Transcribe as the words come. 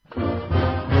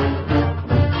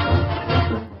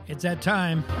it's that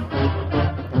time.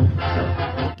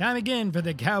 Time again for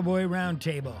the Cowboy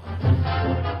Roundtable.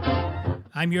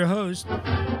 I'm your host,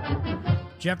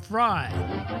 Jeff Fry.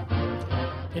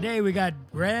 Today we got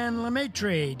Brand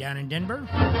LeMaitre down in Denver.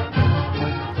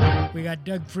 We got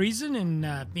Doug Friesen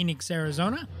in Phoenix,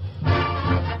 Arizona.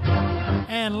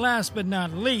 And last but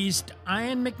not least,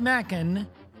 Ian McMackin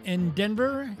in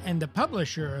Denver and the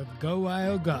publisher of Go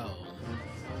Wild Go.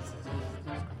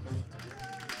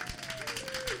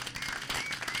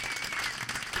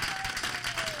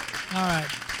 All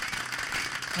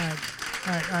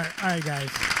right, guys.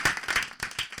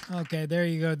 Okay, there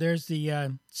you go. There's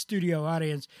the studio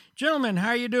audience. Gentlemen,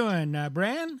 how you doing?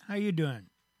 Brand, how you doing?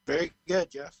 Very good,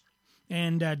 Jeff.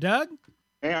 And Doug?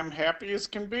 Hey, I'm happy as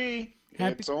can be.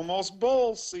 It's almost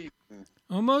bowl season.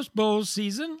 Almost bowl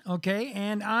season, okay.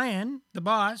 And Ian, the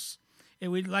boss,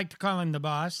 we'd like to call him the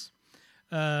boss.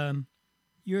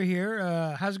 You're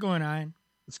here. How's it going, Ian?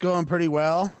 It's going pretty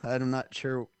well. I'm not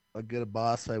sure how good a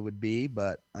boss I would be,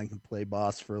 but I can play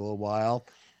boss for a little while.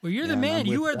 Well, you're the man.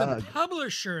 You are the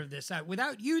publisher of this.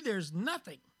 Without you, there's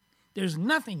nothing. There's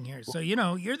nothing here. So,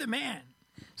 you're the man.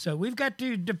 So we've got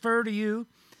to defer to you,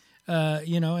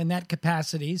 in that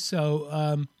capacity.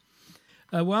 So,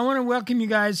 I want to welcome you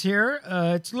guys here.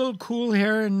 It's a little cool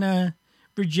here in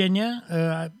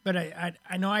Virginia, but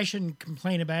I know I shouldn't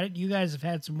complain about it. You guys have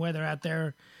had some weather out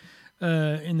there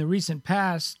in the recent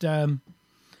past. You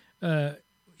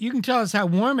can tell us how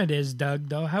warm it is, Doug,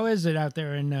 though. How is it out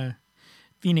there in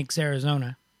Phoenix,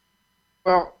 Arizona?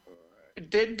 Well, I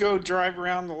did go drive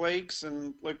around the lakes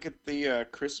and look at the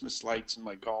Christmas lights in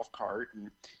my golf cart. And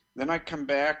then I come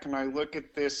back and I look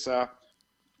at this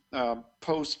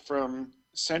post from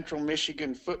Central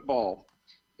Michigan football.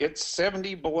 It's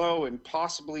 70 below and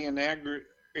possibly an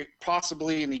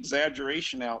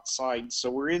exaggeration outside.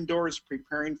 So we're indoors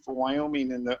preparing for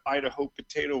Wyoming in the Idaho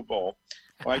Potato Bowl.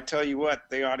 Well, I tell you what,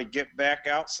 they ought to get back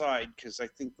outside because I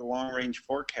think the long-range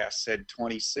forecast said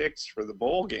 26 for the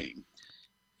bowl game.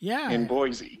 Yeah, in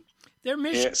Boise. They're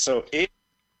Michigan. So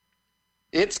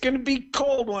it's going to be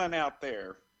cold one out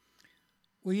there.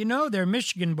 Well, they're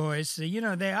Michigan boys, so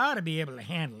they ought to be able to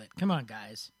handle it. Come on,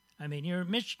 guys. I mean, you're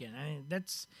Michigan. I mean,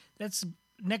 that's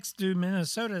next to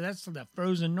Minnesota. That's the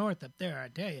frozen north up there, I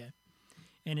tell you.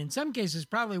 And in some cases,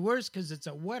 probably worse because it's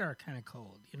a wetter kind of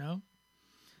cold.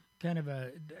 Kind of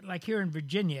like here in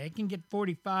Virginia, it can get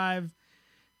 45,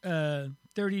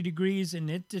 30 degrees, and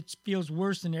it feels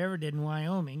worse than it ever did in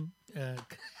Wyoming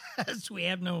because we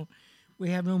have no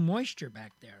moisture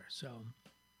back there. So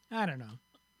I don't know.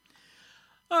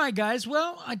 All right, guys.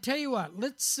 Well, I tell you what.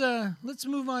 Let's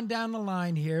move on down the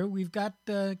line here. We've got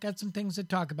some things to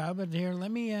talk about, but here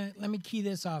let me key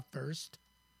this off first.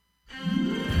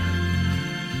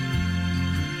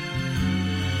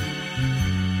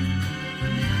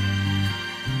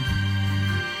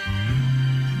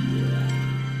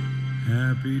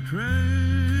 Happy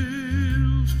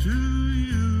trails to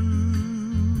you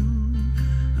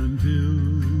until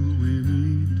we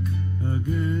meet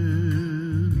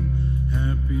again.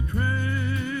 Happy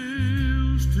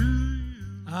trails to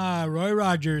you. Roy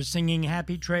Rogers singing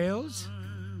Happy Trails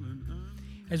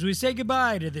as we say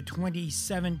goodbye to the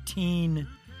 2017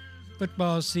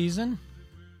 football season.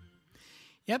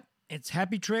 Yep, it's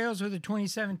Happy Trails for the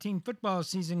 2017 football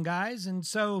season, guys. And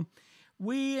so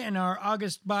we and our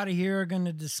august body here are going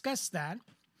to discuss that.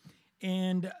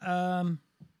 And let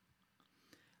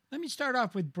me start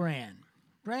off with Brand.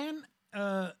 Brand,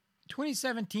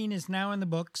 2017 is now in the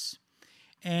books.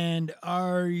 And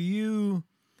are you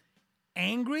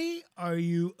angry? Are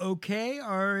you okay?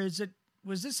 Or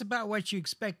was this about what you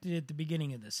expected at the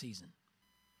beginning of the season?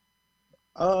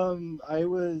 I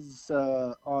was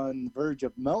on the verge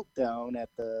of meltdown at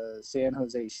the San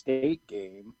Jose State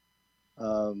game.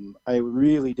 I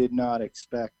really did not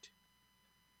expect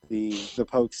the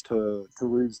Pokes to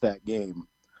lose that game.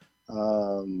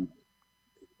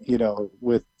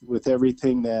 With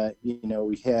everything that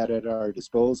we had at our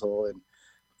disposal, and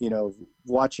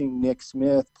watching Nick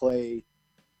Smith play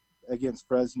against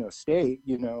Fresno State,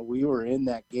 we were in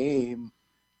that game,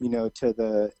 to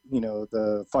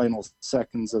the final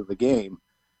seconds of the game.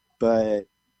 But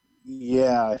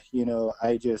yeah,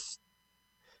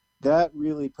 that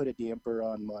really put a damper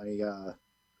on my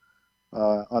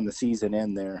on the season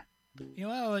end there.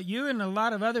 Well, you and a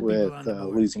lot of other people on the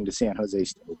board. Losing to San Jose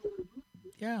State.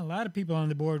 Yeah, a lot of people on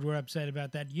the board were upset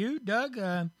about that. You, Doug,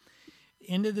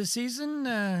 end of the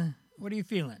season, what are you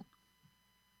feeling?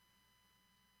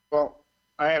 Well,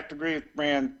 I have to agree with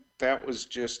Brand. That was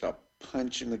just a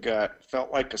punch in the gut.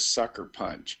 Felt like a sucker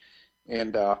punch.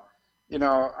 And,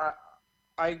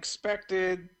 I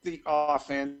expected the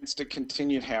offense to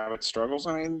continue to have its struggles.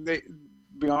 I mean, to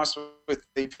be honest with,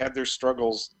 they've had their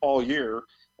struggles all year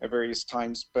at various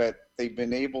times, but they've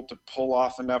been able to pull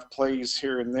off enough plays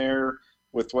here and there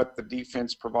with what the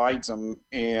defense provides them.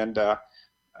 And,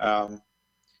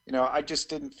 I just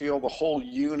didn't feel the whole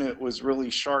unit was really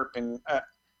sharp. And I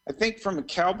think from a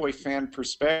Cowboy fan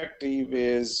perspective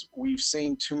is we've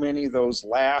seen too many of those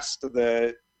last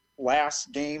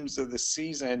games of the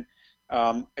season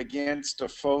against a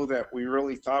foe that we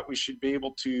really thought we should be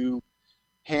able to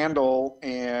handle,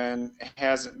 and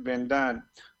hasn't been done.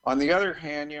 On the other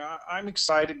hand, I'm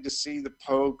excited to see the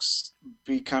Pokes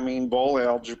becoming bowl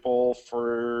eligible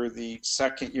for the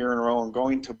second year in a row and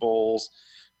going to bowls.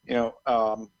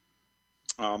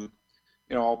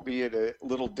 Albeit a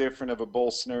little different of a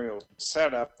bowl scenario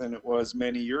setup than it was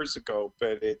many years ago,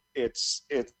 but it's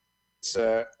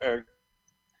a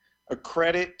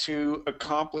credit to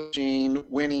accomplishing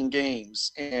winning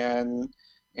games, and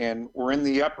we're in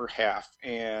the upper half,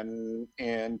 and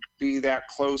be that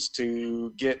close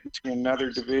to getting to another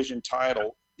division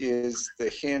title is the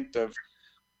hint of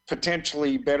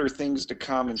potentially better things to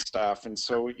come and stuff. And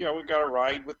so, we got to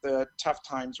ride with the tough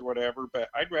times or whatever, but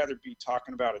I'd rather be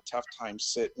talking about a tough time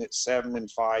sitting at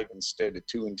 7-5 instead of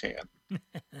 2-10.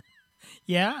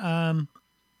 Yeah.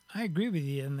 I agree with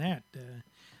you on that.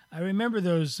 I remember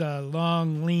those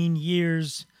long, lean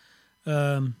years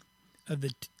of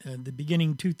the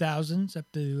beginning 2000s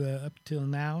up till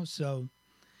now. So,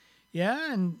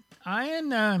 yeah, and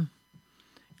Ian,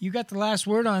 you got the last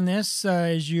word on this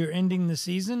as you're ending the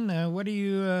season.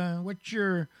 What's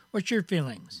your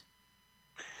feelings?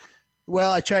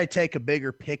 Well, I try to take a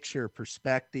bigger picture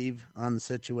perspective on the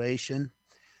situation.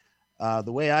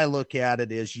 The way I look at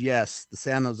it is, yes, the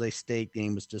San Jose State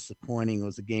game was disappointing. It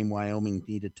was a game Wyoming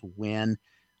needed to win,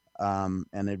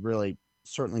 and it really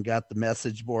certainly got the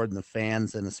message board and the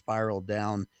fans in a spiral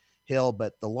downhill.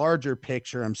 But the larger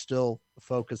picture, I'm still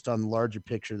focused on the larger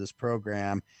picture of this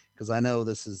program, because I know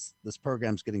this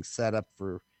program's getting set up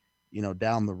for,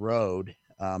 down the road.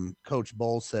 Coach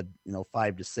Bull said,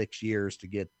 5 to 6 years to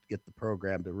get the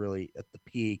program to really at the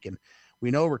peak. And we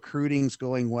know recruiting's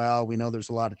going well. We know there's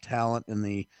a lot of talent in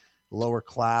the lower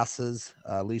classes.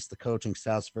 At least the coaching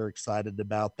staff's very excited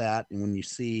about that. And when you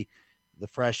see the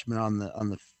freshmen on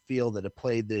the field that have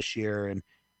played this year, and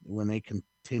when they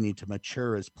continue to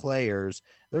mature as players,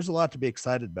 there's a lot to be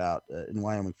excited about in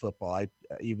Wyoming football.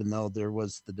 Even though there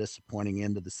was the disappointing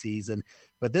end of the season,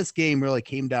 but this game really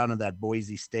came down to that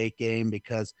Boise State game,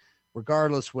 because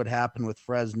regardless what happened with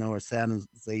Fresno or San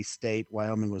Jose State,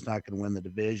 Wyoming was not going to win the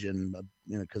division,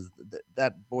 because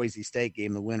that Boise State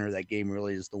game, the winner of that game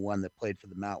really is the one that played for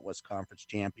the Mountain West Conference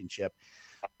Championship.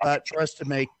 But for us to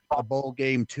make a bowl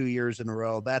game 2 years in a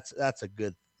row, that's a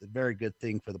very good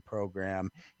thing for the program,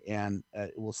 and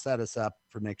it will set us up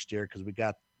for next year, because we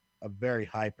got a very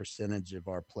high percentage of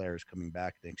our players coming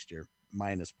back next year,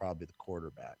 minus probably the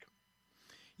quarterback.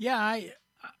 Yeah,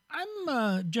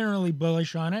 I'm generally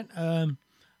bullish on it. I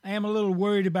am a little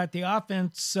worried about the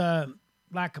offense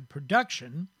lack of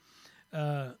production,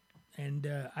 and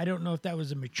I don't know if that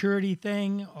was a maturity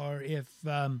thing, or if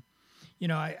I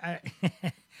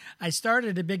I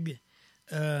started a big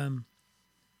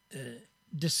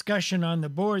discussion on the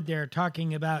board there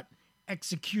talking about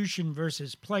execution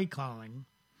versus play calling,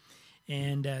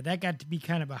 and that got to be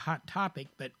kind of a hot topic.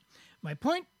 But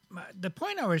the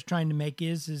point I was trying to make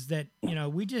is that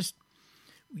we just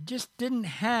didn't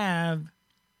have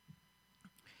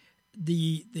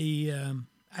the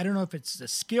I don't know if it's the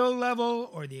skill level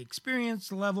or the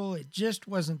experience level. It just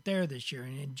wasn't there this year,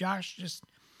 and Josh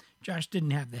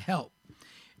didn't have the help,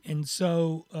 and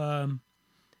so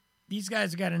these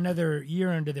guys got another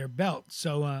year under their belt.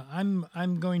 So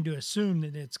I'm going to assume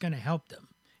that it's going to help them.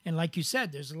 And like you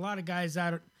said, there's a lot of guys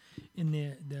out in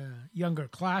the younger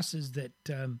classes that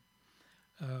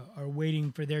are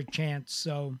waiting for their chance.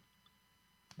 So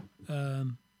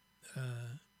we're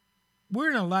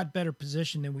in a lot better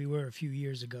position than we were a few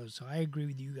years ago. So I agree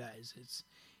with you guys.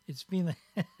 It's feeling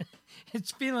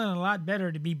it's feeling a lot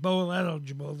better to be bowl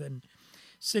eligible than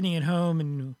sitting at home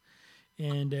and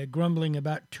grumbling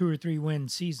about 2 or 3 win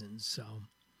seasons. So,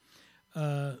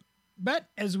 but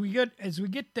as we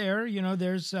get there,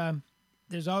 there's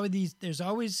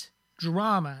always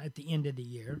drama at the end of the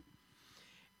year,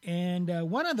 and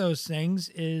one of those things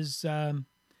is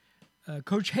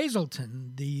Coach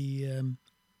Hazelton, the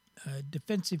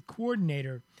defensive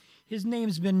coordinator. His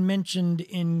name's been mentioned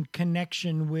in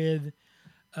connection with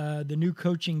the new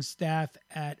coaching staff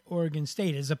at Oregon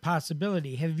State as a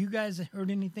possibility. Have you guys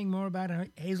heard anything more about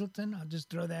Hazelton? I'll just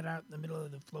throw that out in the middle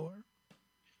of the floor.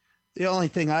 The only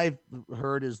thing I've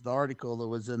heard is the article that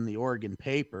was in the Oregon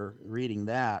paper. Reading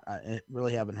that, I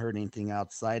really haven't heard anything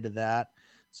outside of that.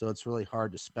 So it's really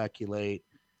hard to speculate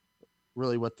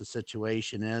really what the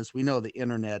situation is. We know the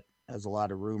internet has a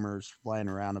lot of rumors flying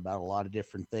around about a lot of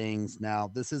different things. Now,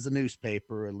 this is a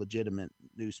newspaper, a legitimate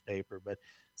newspaper, but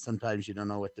sometimes you don't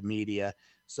know what the media.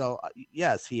 So,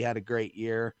 yes, he had a great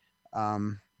year. I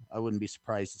wouldn't be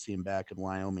surprised to see him back in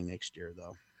Wyoming next year,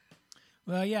 though.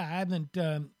 Well, yeah, I haven't.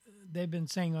 They've been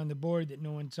saying on the board that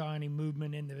no one saw any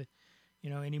movement in the,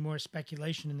 any more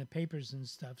speculation in the papers and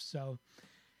stuff. So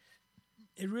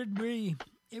it would be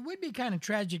kind of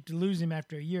tragic to lose him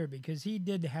after a year because he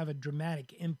did have a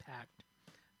dramatic impact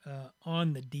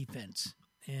on the defense,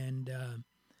 and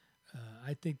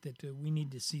I think that we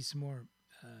need to see some more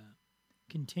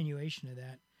continuation of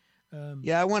that.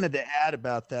 Yeah, I wanted to add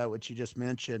about that, what you just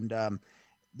mentioned.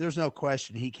 There's no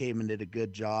question he came and did a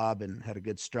good job and had a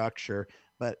good structure,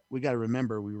 but we got to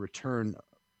remember we returned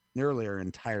nearly our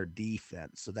entire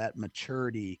defense. So that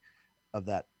maturity of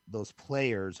those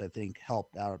players, I think,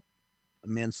 helped out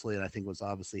immensely, and I think was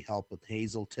obviously helped with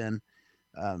Hazelton,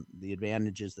 the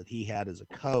advantages that he had as a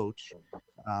coach.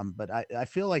 But I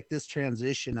feel like this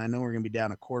transition, I know we're going to be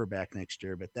down a quarterback next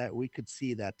year, but that we could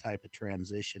see that type of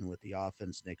transition with the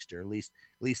offense next year, at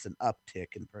least an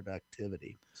uptick in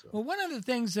productivity. So. Well, one of the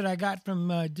things that I got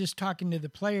from just talking to the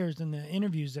players and the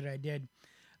interviews that I did,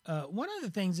 one of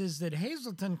the things is that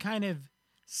Hazelton kind of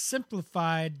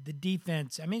simplified the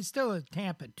defense. I mean, still at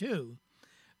Tampa too,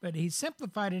 but he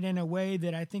simplified it in a way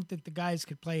that I think that the guys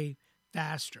could play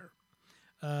faster.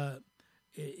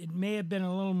 It may have been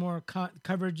a little more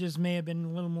coverages may have been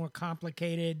a little more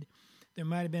complicated. There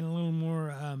might have been a little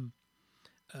more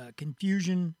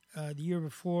confusion the year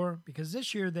before because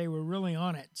this year they were really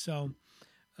on it. So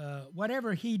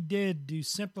whatever he did to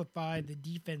simplify the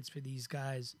defense for these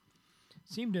guys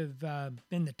seemed to have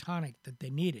been the tonic that they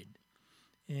needed.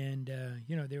 And,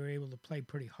 they were able to play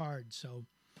pretty hard. So,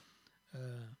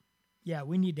 yeah,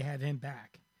 we need to have him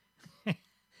back.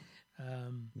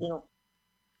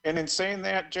 And in saying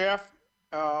that, Jeff,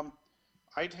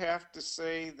 I'd have to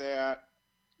say that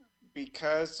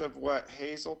because of what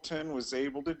Hazelton was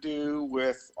able to do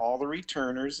with all the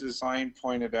returners, as Ian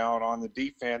pointed out on the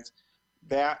defense,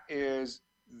 that is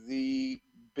the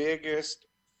biggest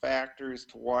factor as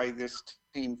to why this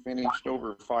team finished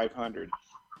over 500.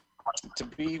 To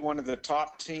be one of the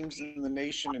top teams in the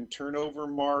nation in turnover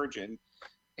margin,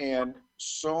 and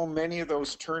so many of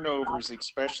those turnovers,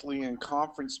 especially in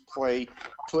conference play,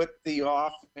 put the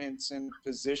offense in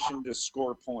position to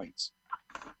score points.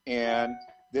 And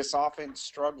this offense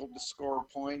struggled to score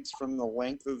points from the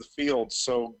length of the field.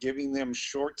 So giving them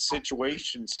short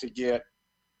situations to get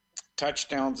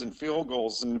touchdowns and field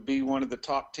goals and to be one of the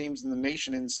top teams in the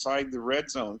nation inside the red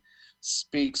zone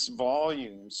speaks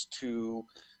volumes to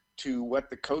what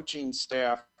the coaching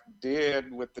staff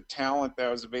did with the talent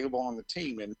that was available on the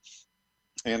team.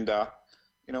 And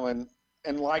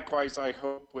likewise, I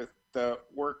hope with the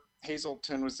work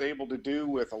Hazelton was able to do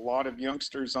with a lot of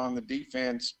youngsters on the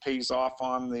defense pays off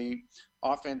on the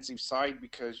offensive side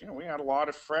because, we had a lot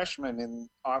of freshmen and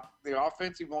the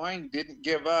offensive line didn't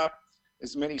give up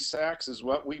as many sacks as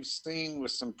what we've seen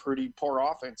with some pretty poor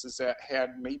offenses that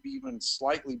had maybe even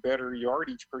slightly better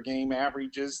yardage per game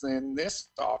averages than this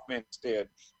offense did.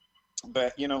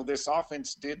 But, this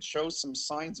offense did show some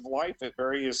signs of life at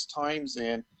various times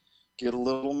and get a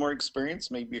little more experience.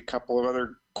 Maybe a couple of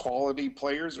other quality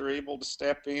players are able to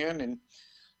step in and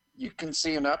you can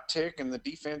see an uptick and the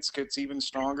defense gets even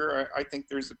stronger. I think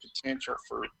there's a potential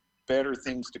for better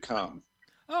things to come.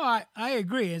 Oh, I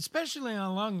agree, especially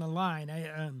along the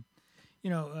line.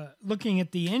 Looking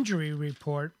at the injury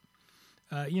report,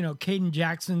 Caden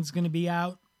Jackson's going to be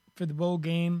out for the bowl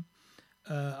game.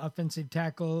 Offensive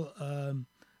tackle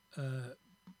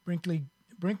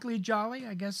Brinkley Jolly,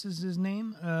 I guess is his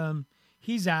name.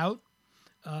 He's out.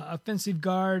 Offensive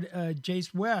guard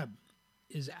Jace Webb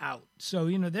is out. So,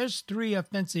 there's 3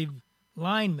 offensive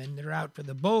linemen that are out for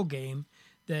the bowl game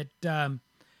that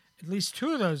at least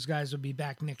 2 of those guys will be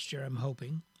back next year, I'm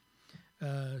hoping.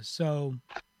 So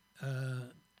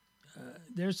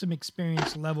there's some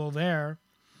experience level there.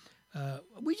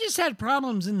 We just had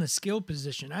problems in the skill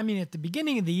position. I mean, at the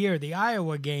beginning of the year, the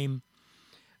Iowa game,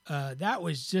 that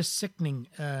was just sickening.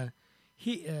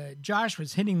 Josh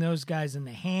was hitting those guys in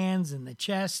the hands and the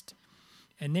chest,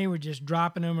 and they were just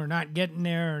dropping them or not getting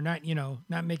there or not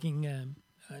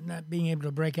being able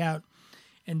to break out.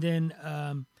 And then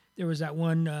there was that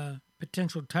one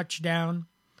potential touchdown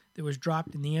that was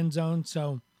dropped in the end zone.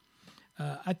 So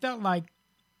I felt like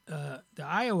the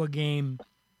Iowa game,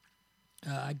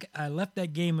 I left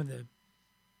that game with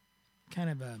kind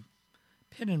of a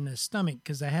pit in the stomach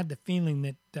because I had the feeling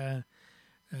that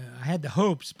I had the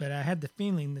hopes, but I had the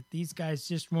feeling that these guys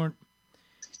just weren't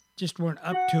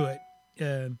up to it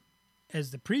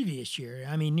as the previous year.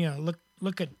 I mean,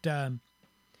 look at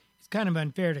it's kind of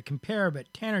unfair to compare,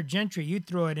 but Tanner Gentry, you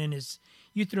throw it in his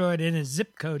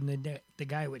zip code, and the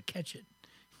guy would catch it.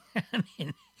 I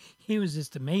mean, he was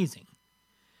just amazing,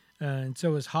 and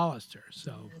so was Hollister.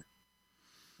 So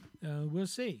we'll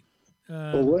see.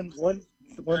 Well, one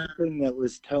thing that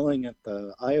was telling at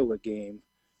the Iowa game,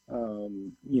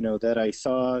 that I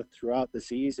saw throughout the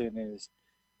season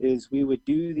is we would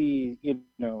do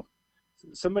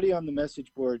somebody on the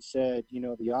message board said,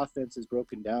 the offense is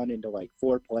broken down into like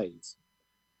 4 plays.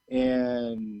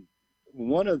 And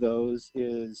one of those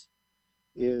is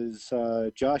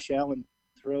Josh Allen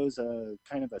throws a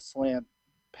kind of a slant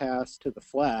pass to the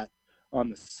flat on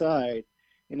the side.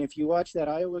 And if you watch that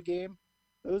Iowa game,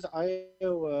 those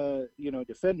Iowa,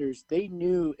 defenders, they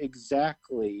knew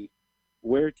exactly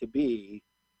where to be.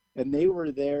 And they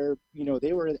were there,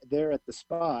 they were there at the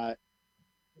spot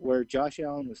where Josh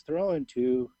Allen was throwing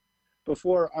to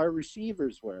before our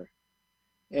receivers were.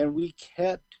 And we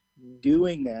kept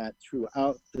doing that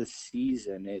throughout the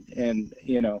season.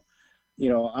 I'm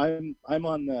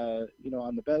on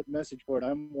the message board.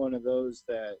 I'm one of those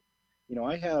that,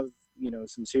 I have,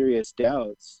 some serious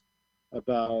doubts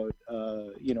about,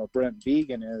 Brent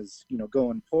Vegan as,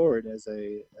 going forward as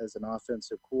an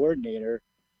offensive coordinator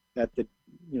at the,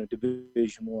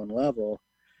 Division I level,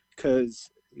 because,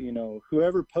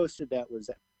 whoever posted that was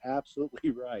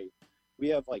absolutely right. We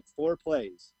have like 4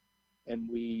 plays and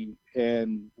we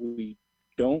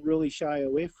don't really shy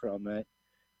away from it.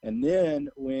 And then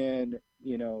when,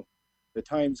 the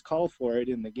times call for it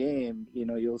in the game,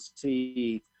 you'll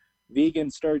see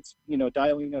Vegan starts,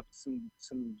 dialing up some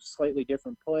slightly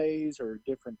different plays or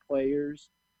different players,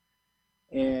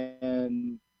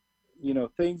 and,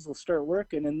 things will start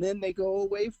working, and then they go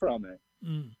away from it.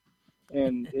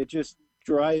 And it just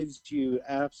drives you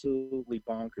absolutely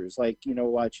bonkers. Like,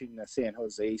 watching the San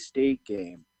Jose State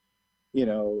game, we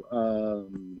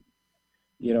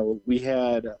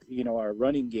had, our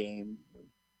running game,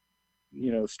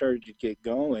 started to get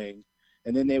going,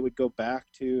 and then they would go back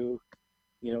to,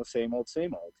 same old.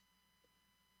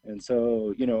 And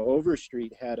so,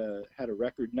 Overstreet had a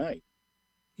record night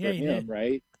for him,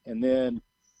 right? And then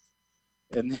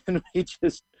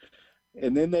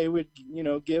they would,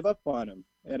 give up on him,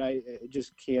 and I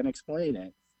just can't explain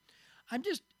it. I'm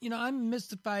just, I'm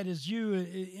mystified as you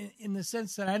in the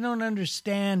sense that I don't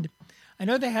understand. I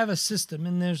know they have a system,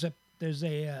 and their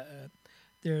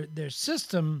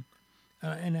system,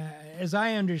 and as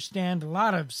I understand, a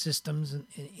lot of systems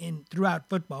in throughout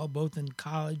football, both in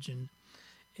college and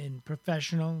in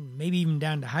professional, maybe even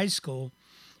down to high school,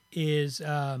 is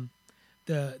the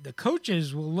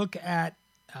coaches will look at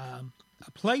a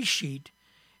play sheet,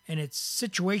 and it's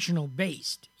situational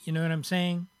based. You know what I'm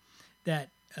saying? That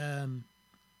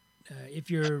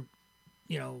if you're,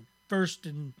 first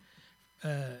and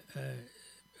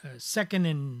second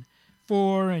and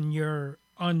 4, and you're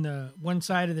on the one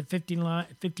side of the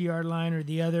 50-yard line or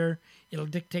the other, it'll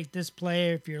dictate this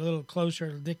play. If you're a little closer,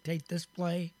 it'll dictate this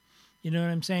play. You know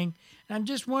what I'm saying? And I'm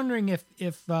just wondering if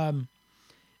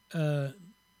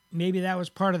maybe that was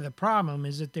part of the problem,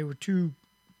 is that they were too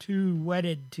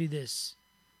wedded to this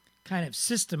kind of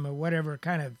system or whatever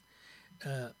kind of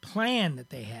plan that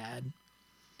they had,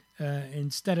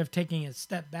 instead of taking a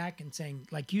step back and saying,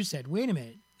 like you said, wait a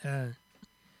minute,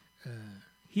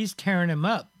 he's tearing him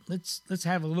up. Let's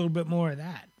have a little bit more of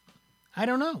that. I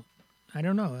don't know. I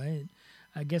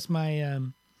guess I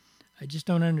just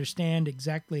don't understand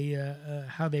exactly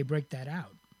how they break that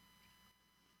out.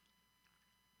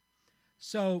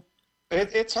 So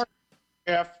it's hard,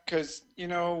 because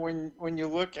when you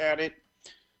look at it,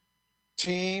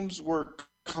 teams were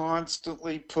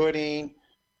constantly putting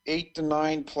 8 to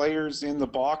 9 players in the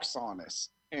box on us,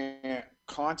 and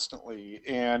constantly,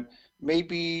 and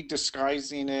maybe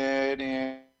disguising it,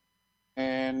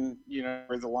 and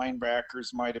where the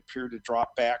linebackers might appear to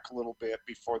drop back a little bit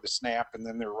before the snap, and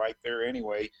then they're right there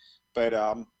anyway. But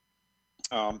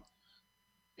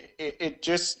it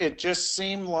just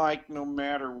seemed like no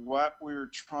matter what we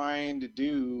were trying to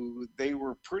do, they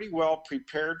were pretty well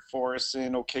prepared for us,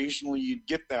 and occasionally you'd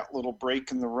get that little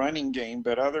break in the running game,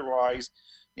 but otherwise,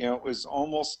 it was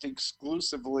almost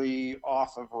exclusively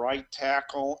off of right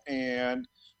tackle and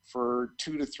for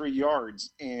 2 to 3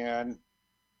 yards. And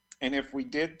if we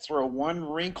did throw one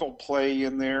wrinkle play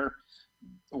in there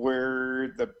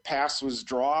where the pass was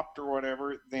dropped or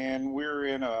whatever, then we're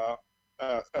in a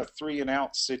a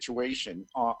 3-and-out situation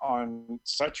on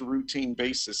such a routine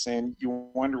basis, and you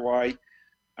wonder why.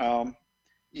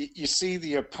 You see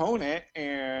the opponent,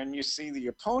 and you see the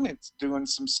opponent's doing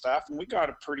some stuff, and we got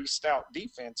a pretty stout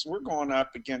defense. We're going up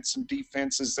against some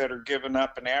defenses that are giving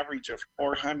up an average of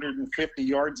 450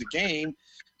 yards a game,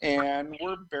 and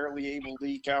we're barely able to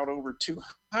eke out over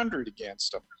 200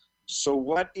 against them. So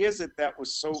what is it that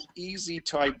was so easy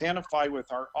to identify with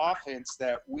our offense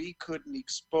that we couldn't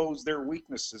expose their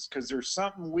weaknesses? Because there's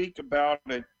something weak about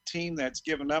a team that's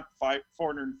given up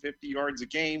 450 yards a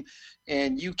game,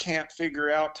 and you can't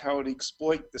figure out how to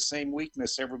exploit the same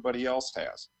weakness everybody else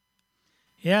has.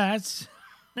 Yeah, that's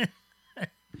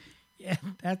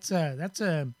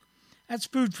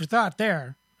food for thought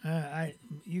there.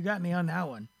 You got me on that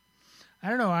one. I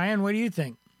don't know, Ian, what do you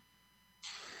think?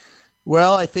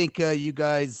 Well, I think you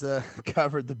guys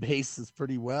covered the bases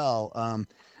pretty well.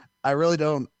 I really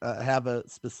don't have a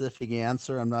specific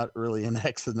answer. I'm not really an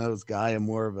X and O's guy. I'm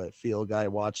more of a feel guy.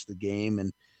 Watch the game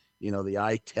and, the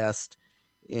eye test.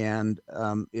 And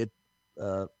it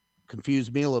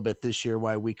confused me a little bit this year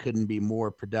why we couldn't be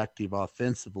more productive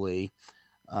offensively.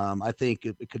 I think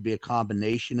it could be a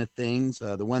combination of things.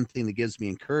 The one thing that gives me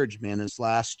encouragement is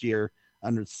last year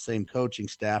under the same coaching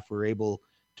staff, we were able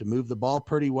to move the ball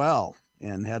pretty well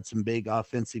and had some big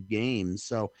offensive games.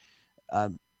 So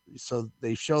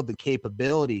they showed the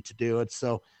capability to do it.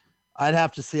 So I'd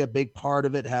have to say a big part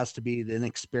of it has to be the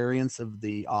inexperience of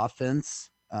the offense,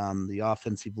 the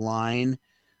offensive line.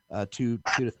 2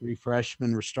 to 3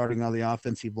 freshmen were starting on the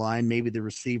offensive line. Maybe the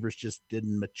receivers just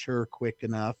didn't mature quick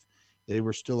enough. They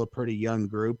were still a pretty young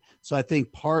group. So I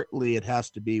think partly it has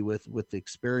to be with the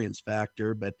experience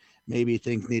factor, but maybe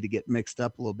things need to get mixed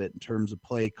up a little bit in terms of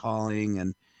play calling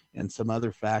and some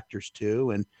other factors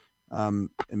too. And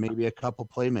maybe a couple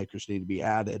playmakers need to be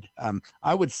added.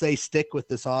 I would say stick with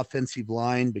this offensive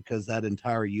line because that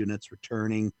entire unit's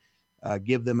returning.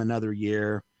 Give them another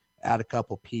year, add a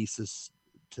couple pieces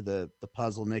to the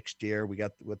puzzle next year. We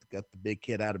got the big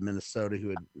kid out of Minnesota who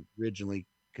had originally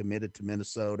committed to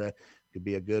Minnesota, could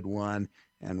be a good one.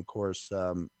 And of course,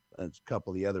 a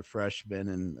couple of the other freshmen.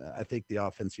 And I think the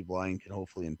offensive line can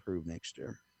hopefully improve next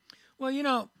year.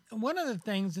 Well, one of the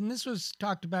things, and this was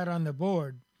talked about on the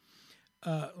board,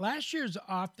 last year's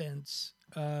offense,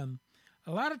 a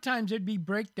lot of times there'd be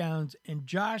breakdowns and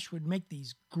Josh would make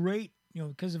these great,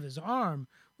 because of his arm,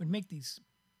 would make these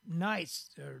nice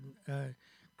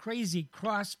crazy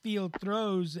cross-field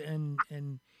throws and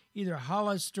either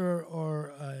Hollister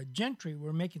or Gentry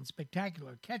were making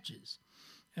spectacular catches.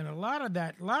 And a lot of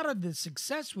the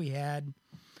success we had,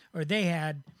 or they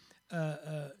had,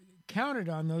 counted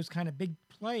on those kind of big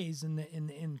plays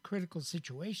in critical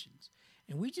situations.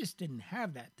 And we just didn't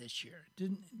have that this year.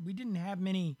 We didn't have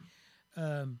many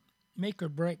make or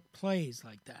break plays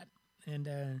like that.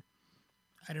 And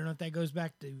I don't know if that goes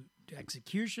back to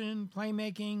execution,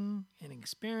 playmaking, and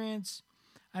experience.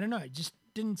 I don't know. It just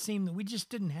didn't seem that we just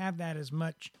didn't have that as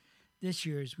much this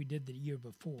year as we did the year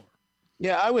before.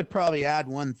 Yeah, I would probably add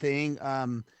one thing.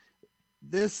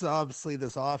 This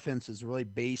offense is really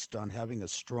based on having a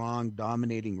strong,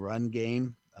 dominating run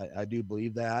game. I do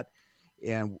believe that.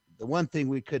 And the one thing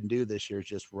we couldn't do this year is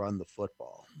just run the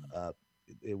football.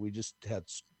 We just had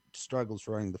struggles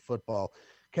running the football.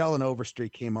 Kellen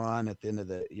Overstreet came on at the end of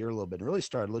the year a little bit and really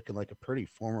started looking like a pretty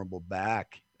formidable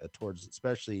back towards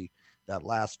especially that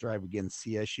last drive against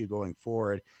CSU going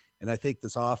forward. And I think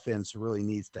this offense really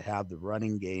needs to have the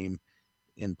running game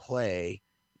in play.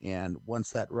 And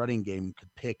once that running game could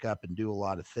pick up and do a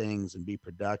lot of things and be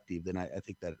productive, then I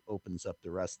think that opens up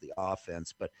the rest of the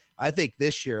offense. But I think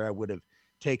this year I would have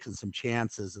taken some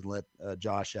chances and let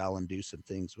Josh Allen do some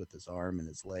things with his arm and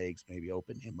his legs, maybe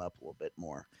open him up a little bit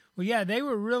more. Well, yeah, they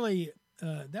were really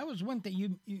that was one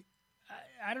thing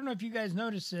I don't know if you guys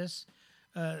noticed this.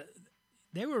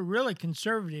 They were really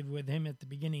conservative with him at the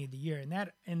beginning of the year.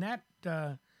 And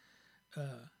that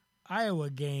Iowa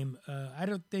game, I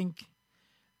don't think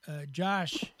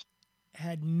Josh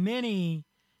had many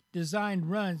designed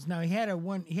runs. Now he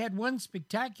had one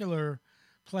spectacular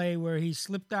play where he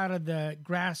slipped out of the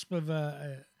grasp of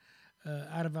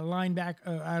out of a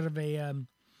linebacker, out of a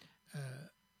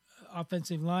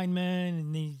offensive lineman,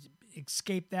 and he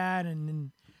escaped that,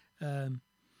 and then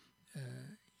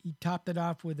he topped it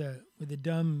off with a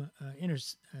dumb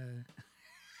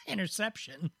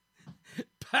interception.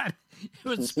 But it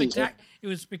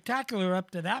was spectacular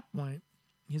up to that point,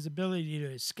 his ability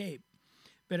to escape.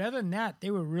 But other than that,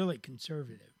 they were really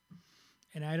conservative.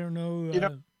 And I don't know.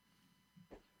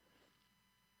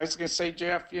 I was going to say,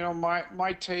 Jeff,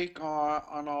 my take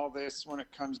on all this when it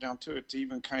comes down to it, to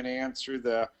even kind of answer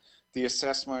the the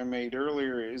assessment I made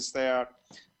earlier is that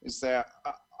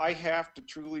I have to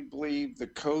truly believe the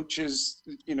coaches,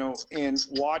 in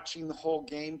watching the whole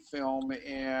game film,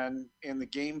 and the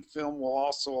game film will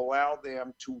also allow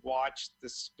them to watch the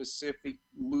specific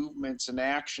movements and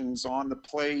actions on the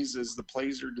plays as the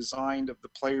plays are designed, of the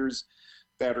players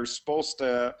that are supposed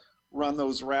to run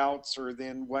those routes, or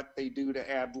then what they do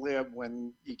to ad lib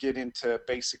when you get into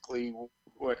basically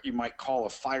what you might call a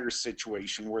fire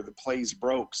situation where the plays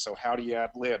broke. So how do you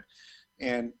ad lib?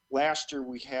 And last year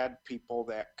we had people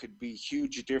that could be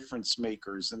huge difference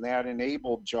makers, and that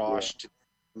enabled Josh to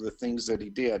do the things that he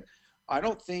did. I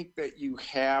don't think that you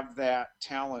have that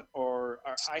talent, or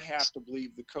I have to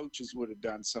believe the coaches would have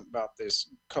done something about this.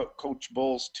 Coach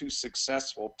Bull's too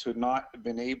successful to not have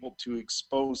been able to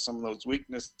expose some of those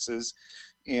weaknesses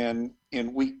in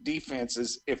weak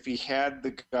defenses if he had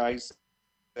the guys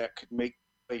that could make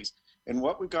plays. And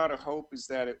what we got to hope is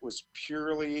that it was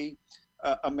purely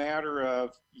a matter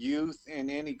of youth and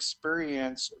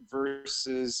inexperience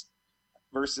versus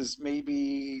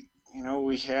maybe,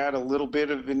 we had a little bit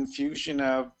of infusion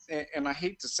of, and I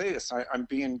hate to say this, I'm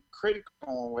being critical in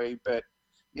a way, but,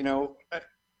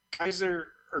 guys are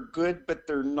good, but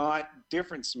they're not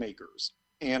difference makers.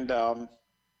 And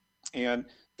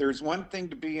there's one thing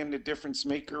to be in a difference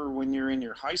maker when you're in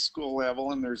your high school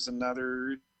level, and there's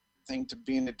another thing to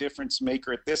being a difference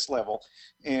maker at this level.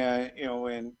 And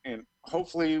and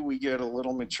hopefully we get a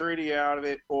little maturity out of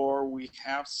it, or we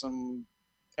have some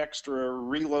extra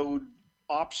reload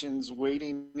options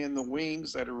waiting in the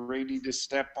wings that are ready to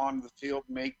step onto the field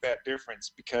and make that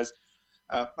difference. Because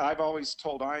I've always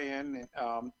told Ian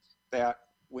that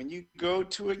when you go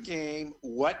to a game,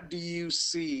 what do you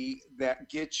see that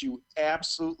gets you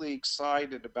absolutely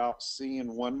excited about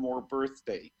seeing one more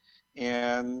birthday?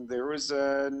 And there was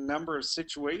a number of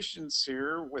situations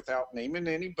here, without naming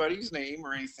anybody's name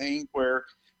or anything, where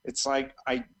it's like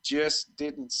I just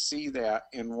didn't see that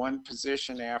in one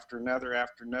position after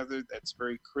another. That's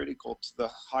very critical to the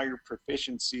higher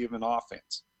proficiency of an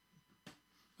offense.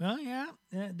 Well, yeah,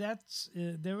 that's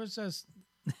there was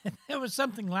there was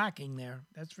something lacking there.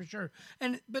 That's for sure.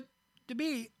 But to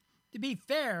be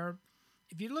fair,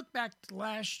 if you look back to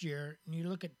last year and you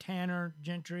look at Tanner,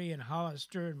 Gentry, and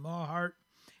Hollister and Mulhart,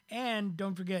 and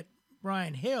don't forget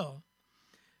Brian Hill,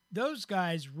 those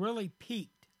guys really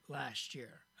peaked last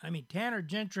year. I mean, Tanner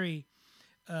Gentry,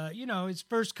 his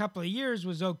first couple of years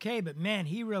was okay, but man,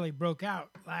 he really broke out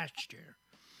last year.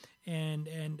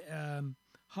 And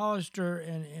Hollister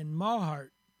and Mulhart,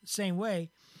 same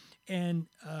way. And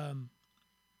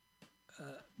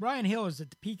Brian Hill was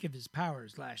at the peak of his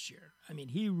powers last year. I mean,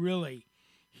 he really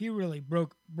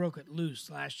broke it loose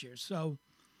last year. So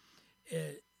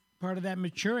part of that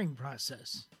maturing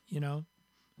process,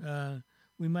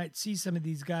 we might see some of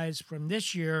these guys from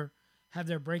this year have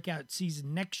their breakout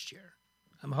season next year.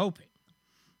 I'm hoping.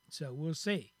 So we'll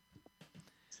see.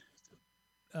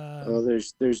 Well,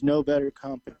 there's no better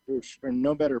competition or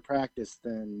no better practice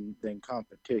than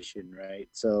competition, right?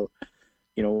 So,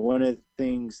 one of the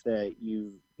things that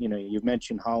you've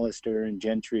mentioned Hollister and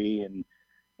Gentry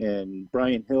and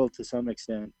Brian Hill to some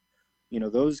extent,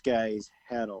 those guys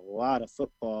had a lot of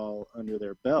football under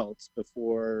their belts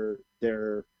before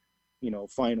their,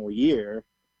 final year.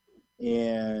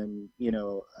 And,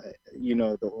 a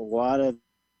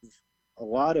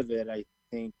lot of it, I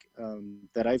think,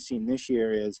 that I've seen this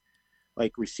year is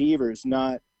like receivers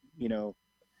not,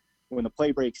 when the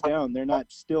play breaks down, they're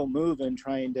not still moving,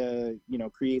 trying to,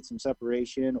 create some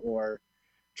separation or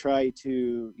try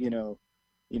to,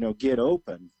 get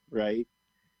open, right?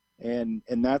 And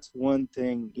that's one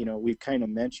thing, we've kind of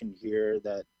mentioned here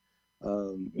that,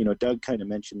 Doug kind of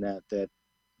mentioned that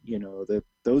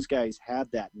those guys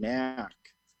had that knack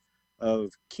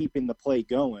of keeping the play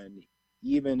going,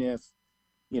 even if,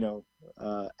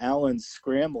 Allen's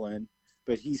scrambling,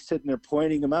 but he's sitting there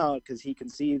pointing them out because he can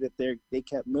see that they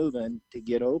kept moving to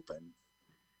get open.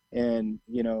 And,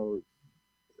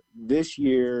 this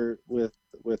year with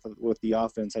the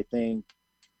offense, I think,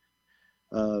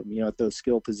 at those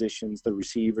skill positions, the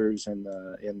receivers and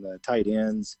the tight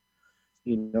ends,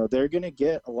 they're going to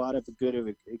get a lot of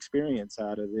good experience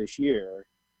out of this year,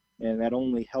 and that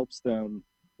only helps them,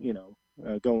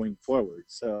 going forward.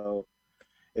 So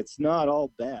it's not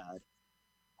all bad,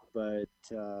 but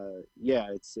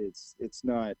it's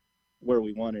not where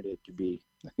we wanted it to be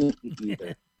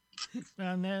either.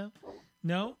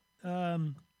 No.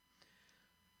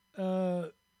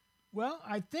 Well,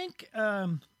 I think,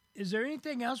 is there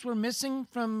anything else we're missing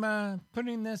from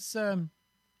putting this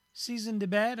season to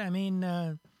bed? I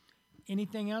mean,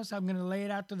 anything else? I'm going to lay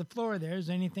it out to the floor there. Is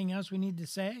there anything else we need to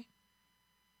say?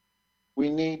 we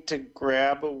need to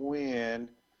grab a win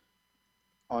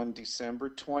on December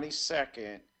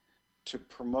 22nd to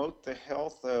promote the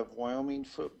health of Wyoming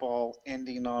football,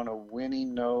 ending on a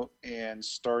winning note and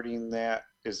starting that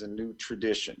as a new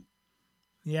tradition.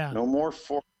 Yeah. No more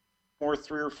 3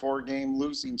 or 4 game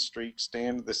losing streaks to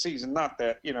end the season. Not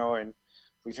that, and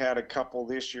we've had a couple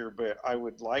this year, but I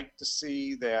would like to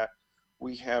see that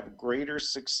we have greater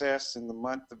success in the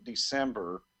month of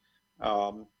December,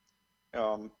 and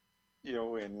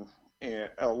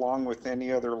along with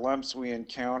any other lumps we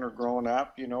encounter growing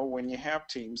up, when you have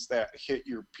teams that hit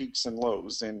your peaks and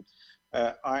lows. And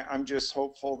I'm just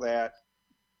hopeful that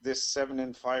this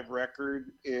 7-5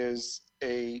 record is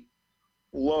a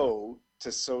low,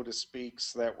 so to speak,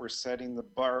 so that we're setting the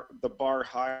bar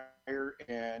higher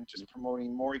and just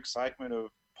promoting more excitement of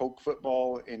Polk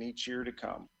football in each year to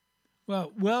come.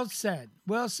 Well said.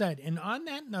 Well said. And on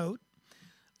that note,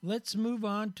 let's move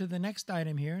on to the next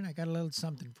item here, and I got a little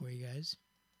something for you guys.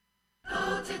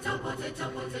 Potato, potato,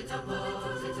 potato,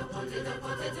 potato, potato,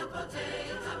 potato, potato,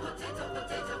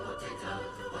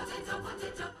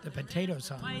 potato. The potato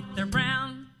song. White, they're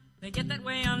brown. They get that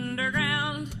way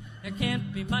underground. There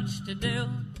can't be much to do.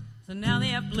 So now they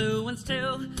have blue ones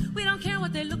too. We don't care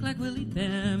what they look like, we'll eat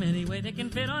them any way they can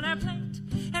fit on our plate.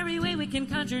 Every way we can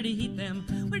conjure to heat them.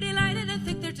 We're delighted and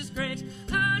think they're just great.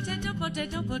 Potato,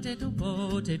 potato, potato,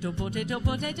 potato, potato,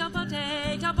 potato, potato,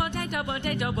 potato,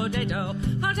 potato, potato,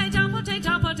 potato,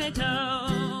 potato,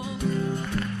 potato.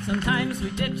 Sometimes we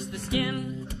ditch the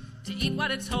skin to eat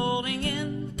what it's holding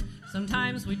in.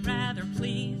 Sometimes we'd rather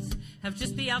please have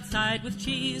just the outside with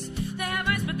cheese. They have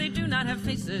eyes, but they do not have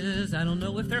faces. I don't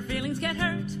know if their feelings get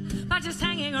hurt by just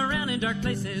hanging around in dark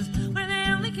places where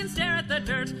they only can stare at the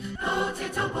dirt.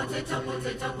 Potato, potato,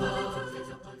 potato,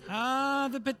 potato. Ah,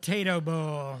 the Potato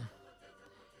Bowl.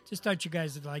 Just thought you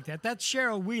guys would like that. That's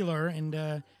Cheryl Wheeler and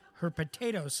her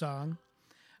potato song.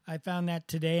 I found that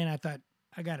today, and I thought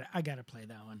I gotta play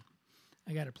that one.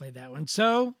 I gotta play that one.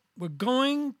 So we're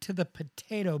going to the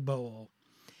Potato Bowl,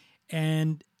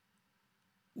 and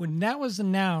when that was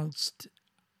announced,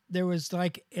 there was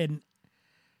like an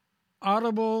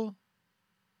audible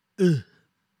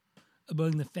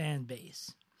among the fan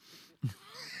base.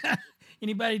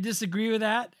 Anybody disagree with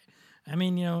that? I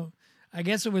mean, I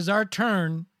guess it was our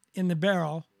turn in the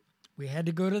barrel. We had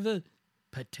to go to the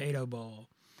Potato Bowl.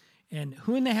 And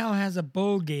who in the hell has a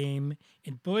bowl game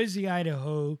in Boise,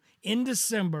 Idaho in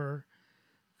December?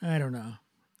 I don't know.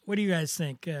 What do you guys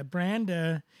think? Brand,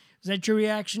 was that your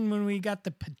reaction when we got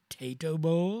the Potato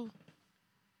Bowl?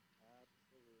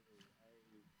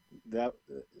 The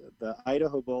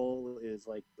Idaho Bowl is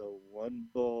like the one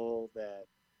bowl that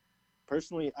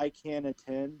personally I can't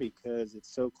attend because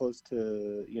it's so close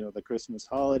to the Christmas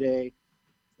holiday,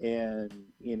 and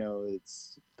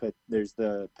there's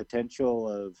the potential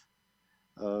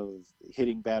of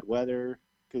hitting bad weather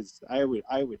because I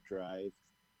would drive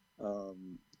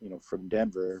from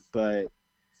Denver, but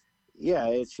yeah,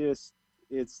 it's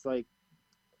like,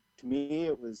 to me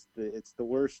it's the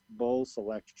worst bowl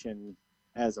selection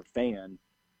as a fan,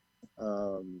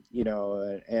 and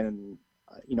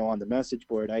on the message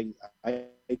board I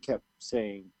kept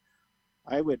saying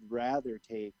I would rather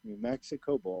take New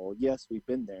Mexico Bowl. Yes, we've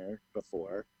been there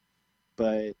before,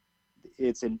 but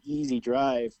it's an easy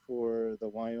drive for the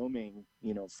Wyoming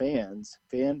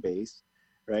fan base,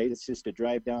 right? It's just a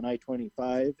drive down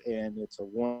I-25, and it's a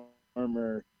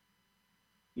warmer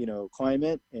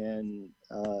climate and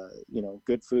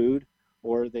good food.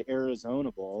 Or the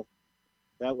Arizona Bowl,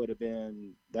 that would have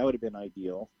been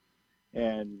ideal.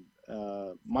 And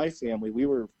my family, we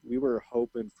were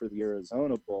hoping for the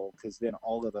Arizona Bowl because then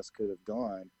all of us could have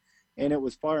gone, and it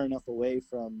was far enough away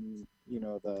from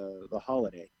the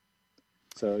holiday.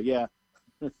 So yeah,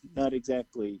 not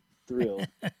exactly thrilled.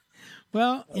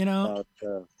 Well, about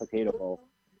Potato Bowl.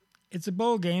 It's a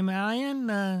bowl game.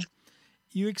 Ian,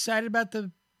 you excited about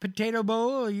the Potato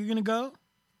Bowl? Are you going to go?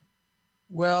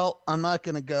 Well, I'm not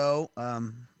going to go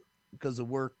because of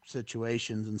work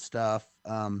situations and stuff.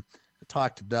 I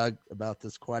talked to Doug about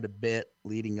this quite a bit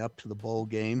leading up to the bowl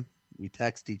game. We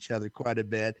text each other quite a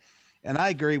bit. And I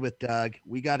agree with Doug.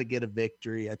 We got to get a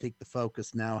victory. I think the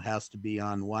focus now has to be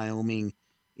on Wyoming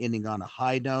ending on a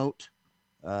high note,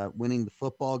 winning the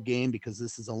football game, because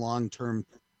this is a long-term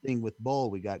thing with bowl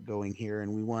we got going here,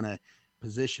 and we want to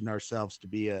position ourselves to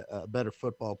be a better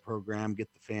football program,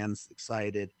 get the fans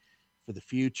excited for the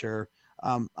future.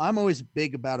 I'm always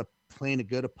big about playing a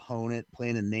good opponent,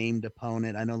 playing a named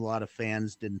opponent. I know a lot of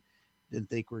fans didn't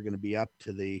think we're going to be up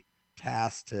to the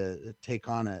task to take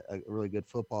on a really good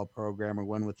football program or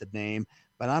one with a name.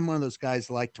 But I'm one of those guys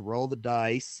that like to roll the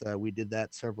dice. We did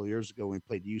that several years ago when we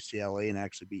played UCLA and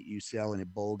actually beat UCLA in a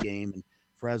bowl game. And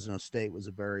Fresno State was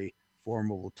a very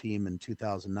formidable team in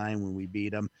 2009 when we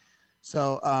beat them.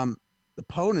 So the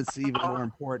opponent's even more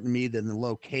important to me than the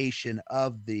location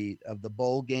of the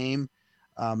bowl game.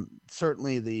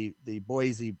 Certainly the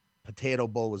Boise Potato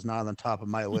Bowl was not on the top of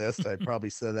my list. I probably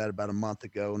said that about a month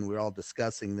ago when we were all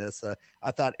discussing this.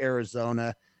 I thought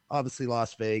Arizona, obviously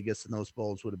Las Vegas, and those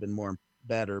bowls would have been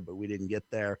better, but we didn't get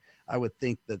there. I would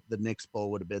think that the Knicks Bowl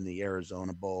would have been the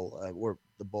Arizona Bowl, or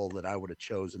the bowl that I would have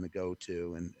chosen to go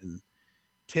to. And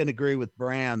tend to agree with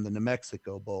Brand, the New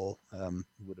Mexico Bowl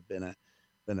would have been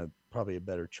probably a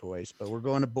better choice. But we're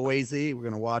going to Boise. We're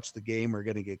going to watch the game. We're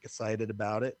going to get excited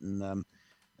about it and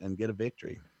get a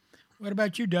victory. What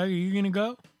about you, Doug? Are you going to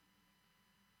go?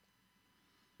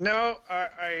 No,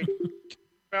 I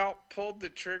pulled the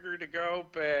trigger to go,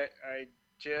 but I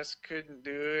just couldn't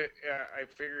do it. I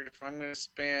figured if I'm going to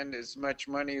spend as much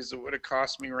money as it would have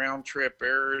cost me round trip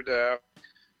air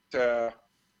to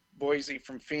Boise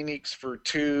from Phoenix for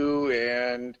two,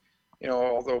 and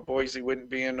although Boise wouldn't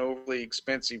be an overly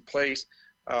expensive place,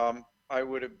 I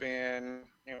would have been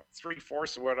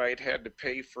 3/4 of what I'd had to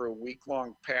pay for a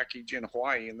week-long package in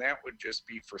Hawaii, and that would just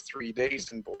be for 3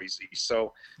 days in Boise.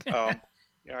 So,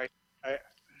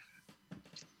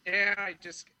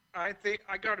 I think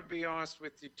I got to be honest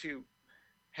with you too.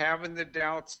 Having the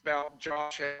doubts about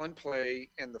Josh Allen play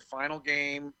in the final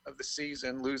game of the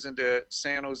season, losing to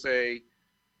San Jose,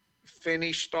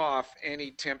 finished off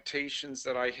any temptations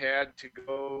that I had to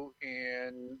go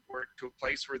and work to a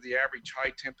place where the average high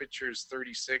temperature is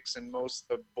 36, and most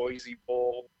of the Boise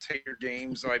Bowl Tater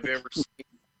games I've ever seen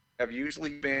have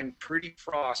usually been pretty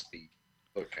frosty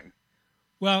looking.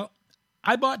 Well,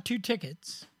 I bought 2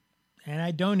 tickets, and I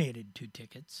donated 2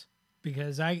 tickets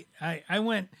because I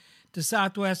went to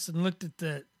Southwest and looked at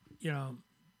the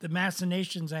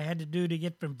machinations I had to do to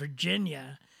get from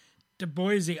Virginia to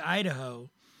Boise,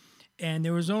 Idaho. And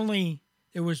there's no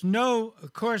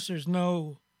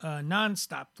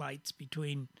nonstop flights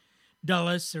between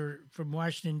Dulles or from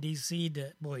Washington, D.C.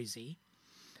 to Boise.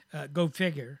 Go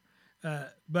figure.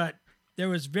 But there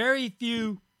was very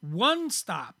few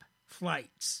one-stop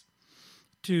flights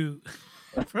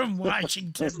from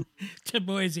Washington to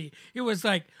Boise. It was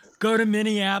like go to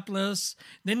Minneapolis,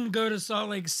 then go to Salt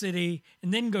Lake City,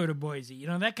 and then go to Boise.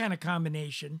 That kind of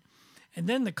combination. And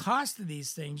then the cost of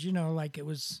these things, like it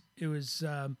was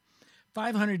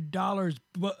 $500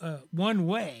 one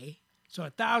way, so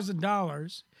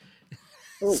 $1,000.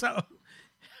 Oh. So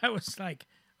I was like,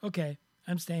 okay,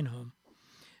 I'm staying home.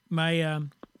 I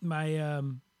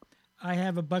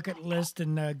have a bucket list,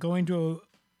 and going to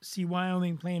see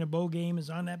Wyoming playing a bowl game is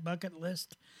on that bucket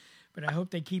list. But I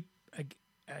hope they keep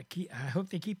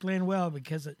playing well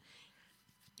because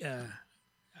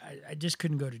I just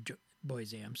couldn't go to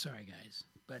Boise. I'm sorry, guys.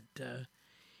 But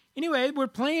anyway, we're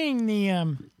playing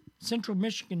the Central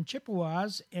Michigan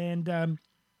Chippewas. And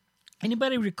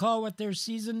anybody recall what their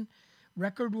season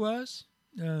record was?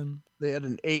 They had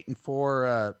an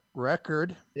 8-4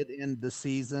 record. It ended the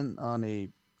season on a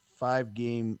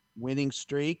 5-game winning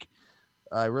streak.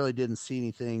 I really didn't see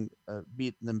anything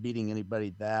beating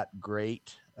anybody that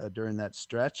great during that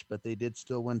stretch, but they did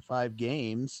still win 5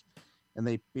 games. And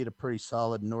they beat a pretty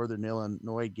solid Northern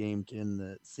Illinois game in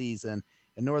the season.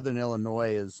 And Northern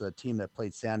Illinois is a team that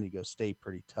played San Diego State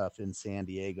pretty tough in San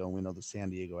Diego. And we know the San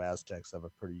Diego Aztecs have a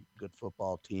pretty good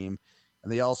football team.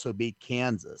 And they also beat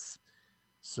Kansas.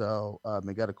 So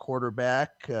they got a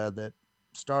quarterback that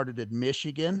started at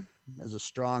Michigan as a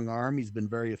strong arm. He's been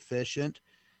very efficient.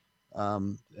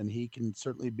 And he can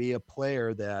certainly be a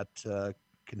player that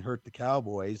can hurt the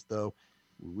Cowboys, though.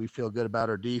 We feel good about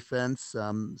our defense.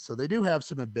 So they do have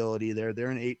some ability there.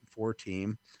 They're an 8-4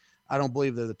 team. I don't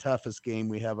believe they're the toughest game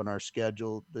we have on our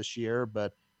schedule this year,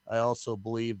 but I also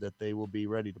believe that they will be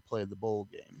ready to play the bowl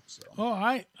game. So. Oh,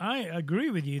 I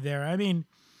agree with you there. I mean,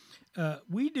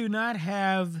 we do not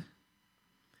have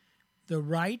the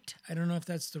right. I don't know if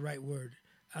that's the right word.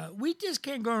 We just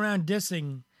can't go around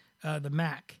dissing the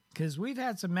MAC because we've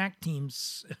had some MAC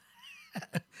teams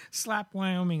slap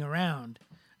Wyoming around.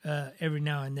 Every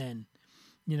now and then,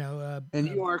 and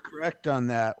you are correct on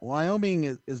that.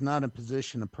 Wyoming is not in a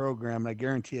position of program. And I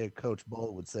guarantee you Coach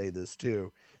Bull would say this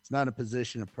too. It's not a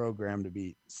position of program to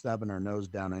be stubbing our nose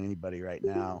down on anybody right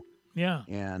now. Yeah.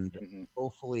 And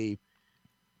hopefully,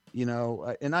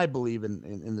 and I believe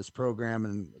in this program,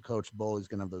 and Coach Bull is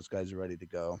going to have those guys ready to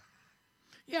go.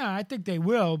 Yeah, I think they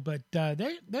will, but I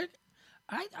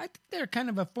think they're kind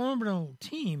of a formidable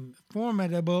team.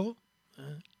 Formidable.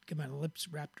 get my lips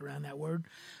wrapped around that word,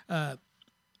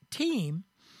 team.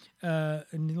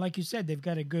 And like you said, they've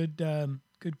got a good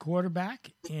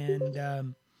quarterback,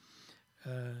 and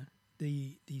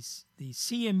the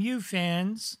CMU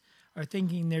fans are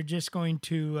thinking they're just going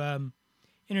to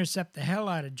intercept the hell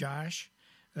out of Josh.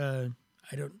 I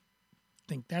don't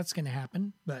think that's going to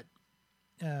happen, but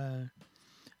I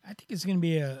think it's going to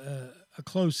be a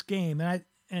close game,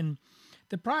 and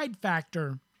the pride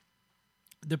factor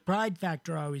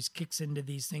always kicks into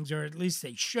these things, or at least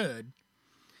they should.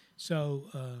 So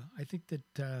I think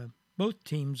that both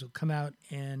teams will come out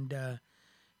and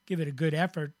give it a good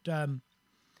effort. What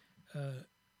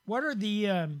are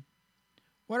the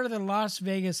Las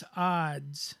Vegas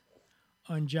odds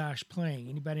on Josh playing?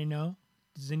 Anybody know?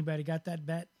 Does anybody got that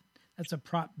bet? That's a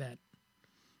prop bet.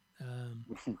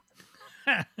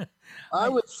 I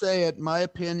would say, in my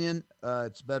opinion,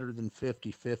 it's better than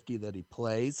 50-50 that he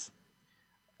plays.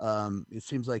 It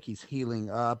seems like he's healing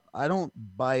up. I don't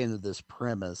buy into this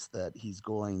premise that he's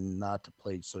going not to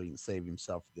play so he can save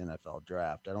himself for the NFL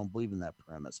draft. I don't believe in that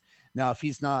premise. Now, if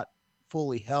he's not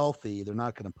fully healthy, they're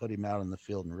not going to put him out on the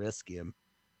field and risk him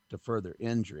to further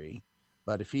injury.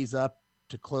 But if he's up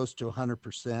to close to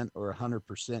 100% or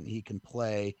 100%, he can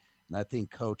play. And I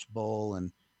think Coach Bull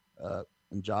and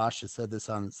Josh has said this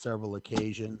on several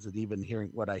occasions, and even hearing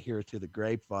what I hear through the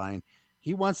grapevine,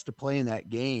 he wants to play in that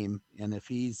game, and if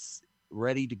he's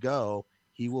ready to go,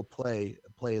 he will play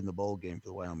in the bowl game for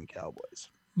the Wyoming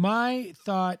Cowboys. My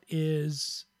thought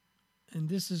is, and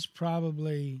this is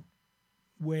probably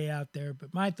way out there,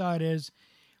 but my thought is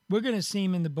we're going to see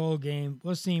him in the bowl game.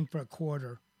 We'll see him for a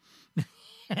quarter,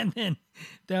 and then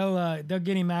they'll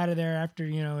get him out of there after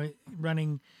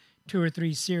running 2 or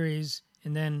 3 series,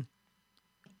 and then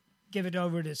give it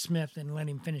over to Smith and let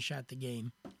him finish out the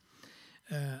game.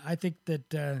 I think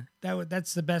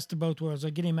that's the best of both worlds.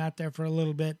 They'll get him out there for a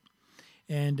little bit,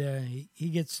 and he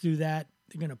gets through that.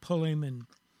 They're going to pull him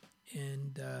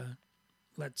and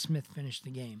let Smith finish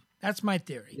the game. That's my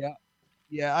theory.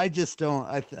 Yeah. I just don't.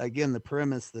 Again, the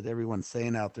premise that everyone's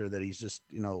saying out there that he's just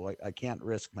I can't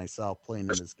risk myself playing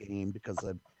in this game because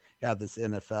I have this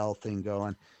NFL thing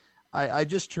going. I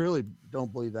just truly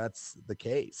don't believe that's the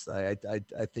case. I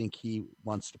think he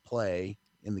wants to play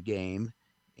in the game.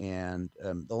 And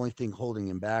the only thing holding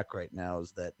him back right now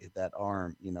is that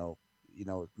arm, it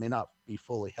may not be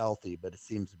fully healthy, but it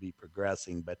seems to be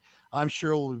progressing. But I'm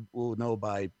sure we'll know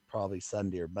by probably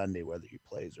Sunday or Monday whether he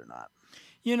plays or not.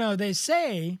 They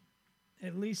say,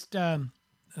 at least Brandon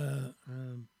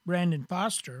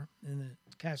Foster in the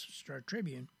Castle Star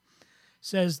Tribune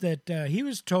says that he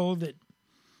was told that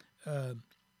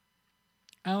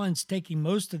Allen's taking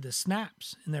most of the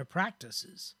snaps in their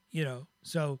practices.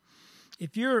 So.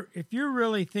 If you're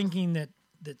really thinking that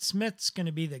Smith's going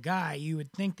to be the guy, you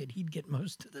would think that he'd get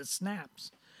most of the snaps.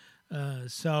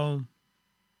 So,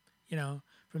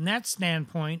 from that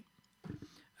standpoint,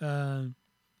 you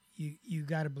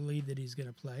got to believe that he's going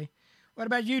to play. What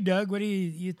about you, Doug? What do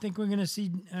you think we're going to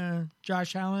see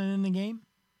Josh Allen in the game?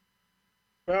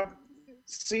 Well,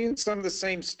 seeing some of the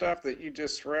same stuff that you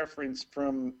just referenced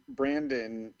from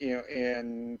Brandon,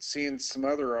 and seeing some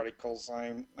other articles,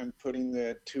 I'm putting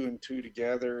the 2 and 2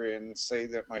 together and say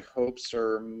that my hopes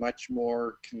are much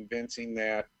more convincing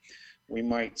that we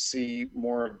might see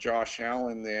more of Josh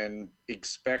Allen than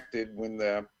expected when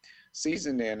the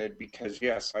season ended. Because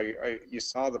yes, you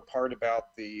saw the part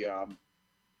about the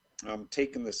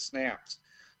taking the snaps.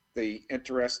 The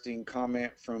interesting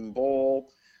comment from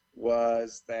Bull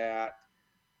was that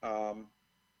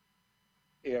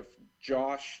if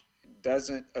Josh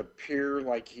doesn't appear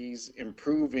like he's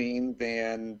improving,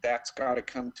 then that's got to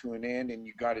come to an end, and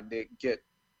you got to get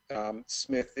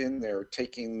Smith in there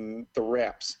taking the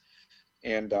reps.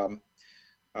 And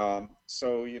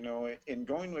so, in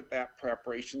going with that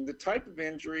preparation, the type of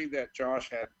injury that Josh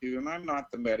had to, and I'm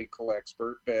not the medical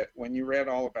expert, but when you read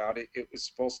all about it, it was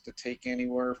supposed to take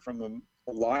anywhere from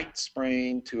a light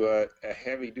sprain to a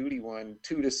heavy-duty one,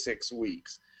 2 to 6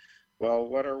 weeks. Well,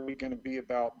 what are we going to be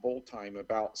about bowl time?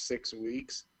 About 6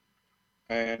 weeks?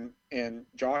 And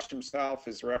Josh himself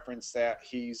has referenced that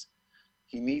he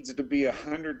needs to be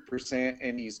 100%,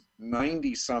 and he's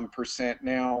 90-some%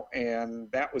 now,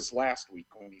 and that was last week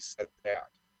when he said that.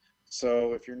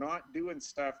 So if you're not doing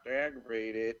stuff to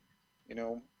aggravate it,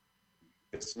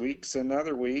 this week's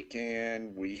another week,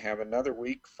 and we have another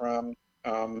week from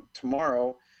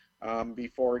tomorrow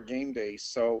before game day.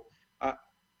 So,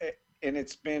 and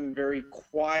it's been very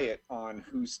quiet on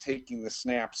who's taking the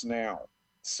snaps now.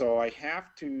 So I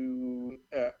have to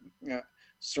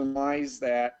surmise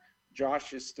that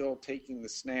Josh is still taking the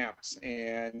snaps.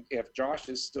 And if Josh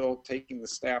is still taking the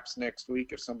snaps next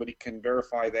week, if somebody can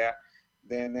verify that,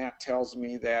 then that tells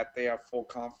me that they have full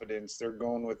confidence. They're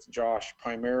going with Josh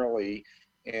primarily,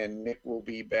 and Nick will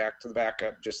be back to the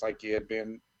backup just like he had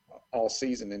been all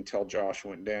season until Josh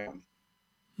went down.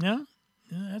 No,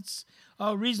 that's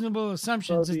all reasonable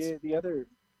assumptions. Well, the other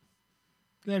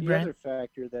Go ahead, the Brad. other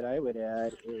factor that I would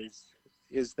add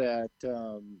is that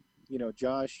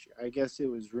Josh. I guess it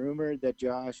was rumored that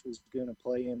Josh was going to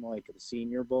play in like the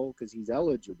Senior Bowl because he's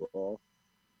eligible,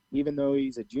 even though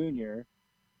he's a junior.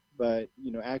 But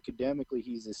academically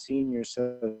he's a senior,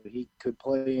 so he could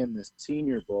play in the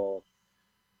Senior Bowl.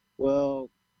 Well,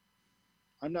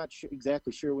 I'm not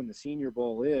exactly sure when the Senior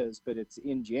Bowl is, but it's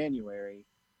in January.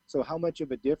 So how much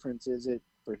of a difference is it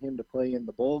for him to play in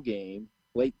the bowl game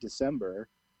late December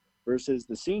versus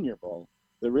the Senior Bowl?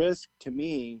 The risk to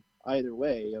me, either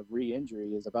way, of re-injury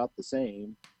is about the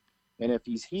same. And if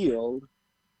he's healed,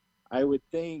 I would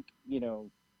think,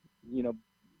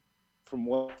 from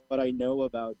what I know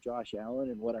about Josh Allen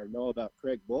and what I know about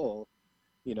Craig Bull,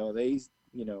 they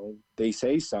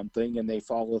say something and they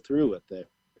follow through with it,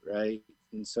 right?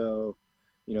 And so,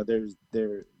 there's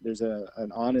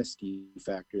an honesty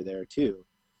factor there too.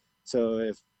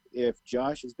 So if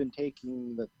Josh has been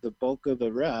taking the bulk of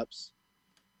the reps,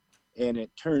 and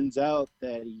it turns out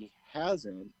that he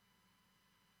hasn't,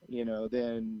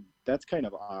 then that's kind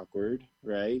of awkward,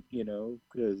 right?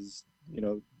 Because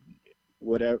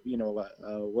whatever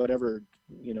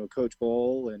Coach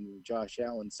Bull and Josh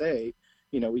Allen say,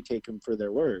 we take them for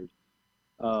their word.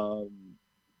 But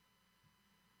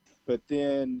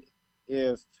then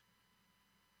if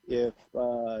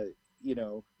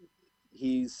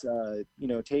he's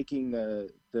taking the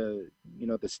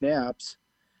snaps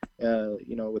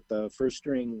with the first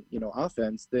string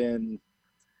offense, then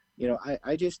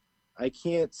I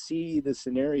can't see the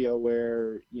scenario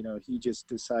where he just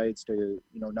decides to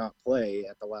not play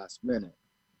at the last minute.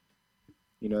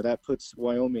 That puts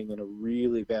Wyoming in a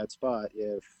really bad spot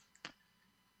if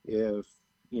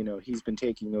he's been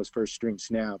taking those first string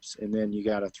snaps and then you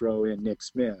got to throw in Nick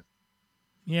Smith.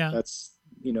 Yeah, that's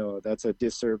a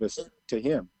disservice to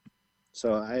him.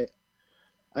 So I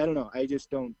don't know. I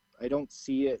don't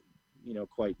see it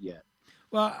quite yet.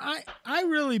 Well, I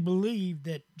really believe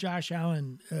that Josh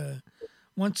Allen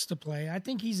wants to play. I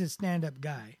think he's a stand-up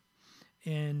guy,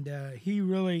 and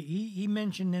he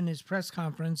mentioned in his press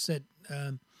conference that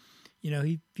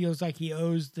he feels like he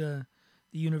owes the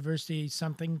university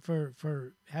something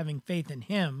for having faith in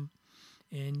him,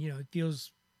 and he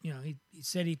feels he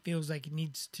said he feels like he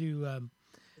needs to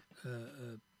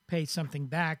pay something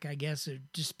back. I guess, or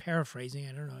just paraphrasing.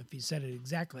 I don't know if he said it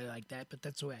exactly like that, but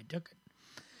that's the way I took it.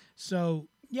 So,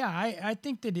 yeah, I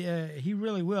think that he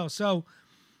really will. So,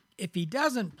 if he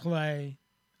doesn't play,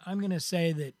 I'm going to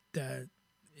say that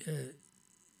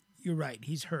you're right.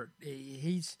 He's hurt.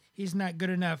 He's not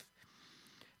good enough.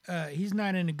 He's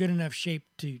not in a good enough shape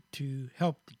to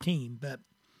help the team, but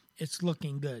it's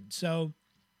looking good. So,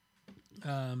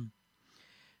 the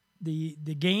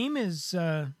game is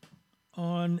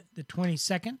on the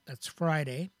 22nd. That's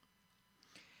Friday.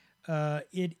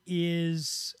 It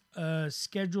is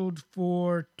scheduled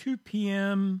for 2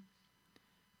 p.m.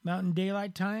 Mountain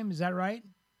Daylight Time. Is that right?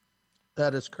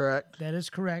 That is correct. That is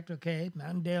correct. Okay.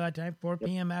 Mountain Daylight Time, 4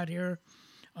 p.m. out here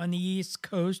on the East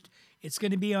Coast. It's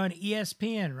going to be on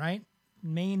ESPN, right?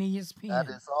 Main ESPN. That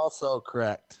is also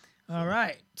correct. All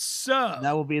right. So And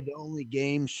that will be the only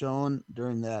game shown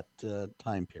during that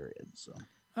time period. So.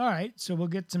 All right. So we'll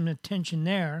get some attention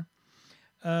there.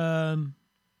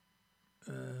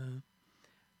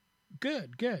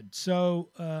 Good. So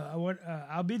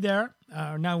I'll be there.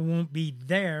 Now won't be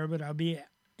there, but I'll be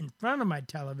in front of my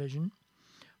television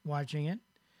watching it.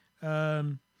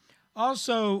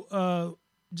 Also,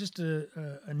 just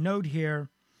a note here: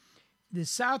 the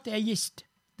Southeast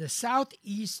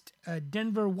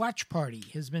Denver Watch Party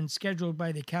has been scheduled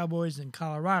by the Cowboys in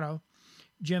Colorado.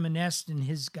 Jim Anest and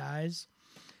his guys.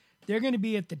 They're going to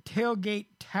be at the Tailgate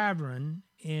Tavern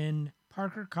in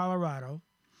Parker, Colorado.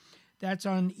 That's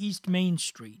on East Main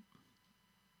Street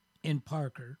in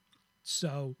Parker.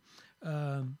 So,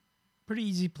 pretty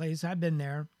easy place. I've been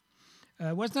there.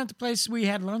 Wasn't that the place we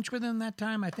had lunch with them that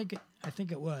time? I think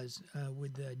it was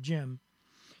with Jim,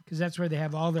 because that's where they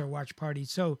have all their watch parties.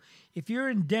 So, if you're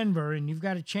in Denver and you've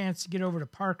got a chance to get over to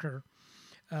Parker,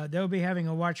 they'll be having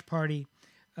a watch party,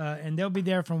 and they'll be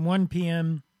there from 1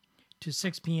 p.m. to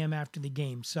 6 p.m. after the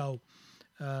game. So,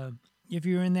 if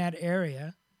you're in that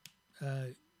area,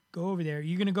 go over there.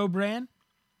 You gonna go, Brand?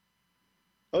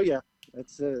 Oh yeah,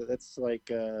 that's like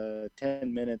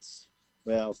 10 minutes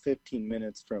well, 15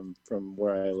 minutes from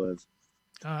where I live.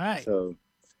 All right. So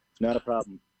not a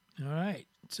problem. All right.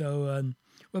 So,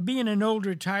 well, being an old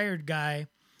retired guy,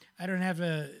 I don't have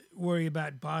to worry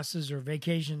about bosses or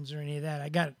vacations or any of that. I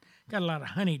got a lot of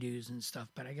honeydews and stuff,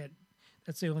 but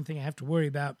that's the only thing I have to worry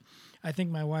about. I think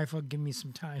my wife will give me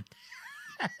some time.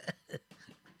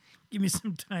 Give me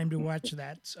some time to watch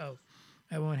that, so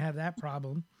I won't have that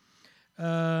problem.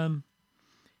 Ian,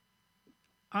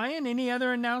 any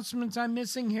other announcements I'm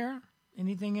missing here?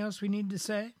 Anything else we need to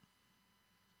say?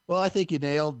 Well, I think you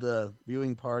nailed the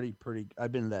viewing party pretty.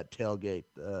 I've been to that tailgate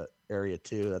area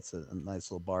too. That's a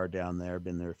nice little bar down there.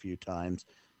 Been there a few times.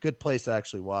 Good place to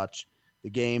actually watch the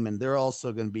game. And there are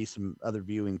also going to be some other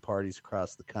viewing parties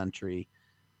across the country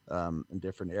in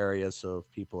different areas. So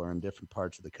if people are in different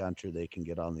parts of the country, they can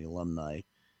get on the alumni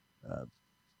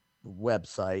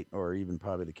website or even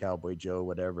probably the Cowboy Joe,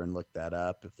 whatever, and look that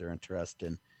up if they're interested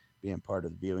in being part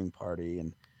of the viewing party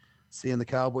and seeing the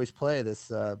Cowboys play.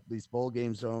 These bowl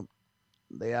games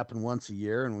they happen once a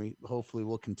year, and we hopefully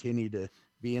will continue to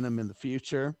be in them in the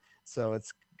future. So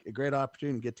it's a great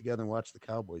opportunity to get together and watch the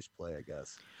Cowboys play, I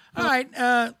guess. All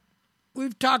right.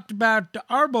 We've talked about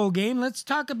our bowl game. Let's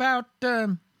talk about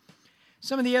some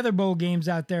of the other bowl games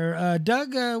out there.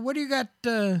 Doug, what do you got?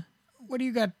 What do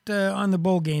you got on the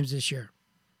bowl games this year?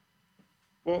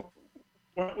 Well,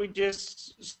 why don't we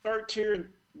just start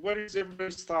here? What is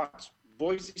everybody's thoughts?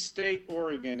 Boise State,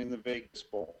 Oregon in the Vegas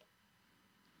Bowl.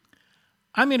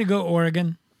 I'm going to go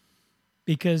Oregon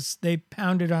because they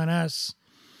pounded on us.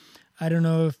 I don't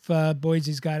know if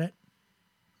Boise's got it.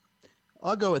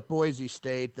 I'll go with Boise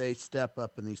State. They step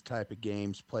up in these type of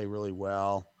games, play really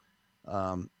well.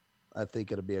 I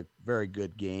think it'll be a very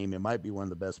good game. It might be one of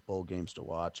the best bowl games to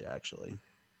watch, actually.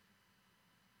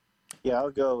 Yeah, I'll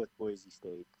go with Boise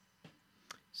State.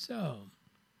 So,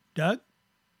 Doug?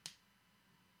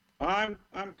 I'm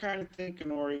kind of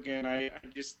thinking Oregon. I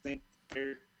just think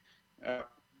they're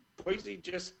Boise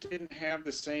just didn't have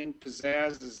the same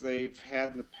pizzazz as they've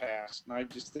had in the past, and I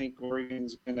just think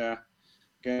Oregon's gonna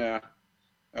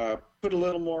put a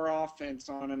little more offense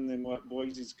on them than what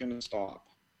Boise's gonna stop.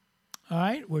 All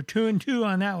right, we're 2-2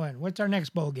 on that one. What's our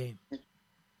next bowl game?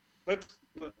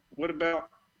 What about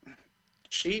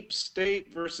Sheep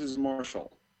State versus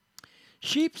Marshall?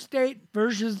 Sheep State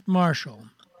versus Marshall.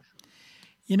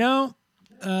 You know,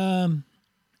 I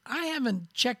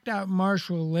haven't checked out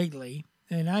Marshall lately,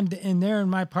 and they're in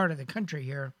my part of the country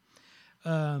here.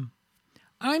 I'm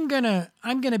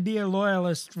gonna be a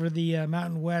loyalist for the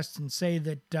Mountain West and say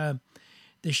that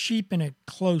the Sheep in a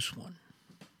close one.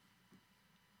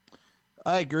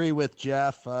 I agree with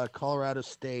Jeff. Colorado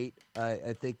State,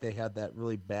 I think they had that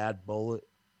really bad bowl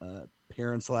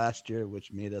appearance last year,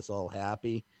 which made us all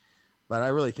happy. But I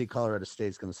really think Colorado State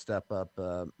is going to step up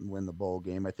and win the bowl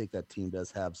game. I think that team does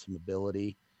have some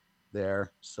ability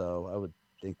there. So I would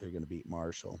think they're going to beat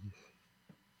Marshall.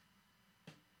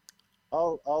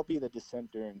 I'll be the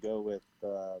dissenter and go with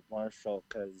Marshall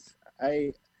because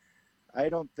I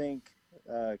don't think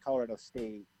Colorado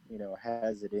State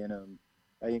has it in them.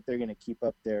 I think they're going to keep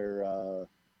up their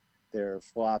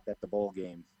flop at the bowl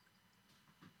game.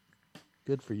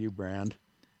 Good for you, Brand.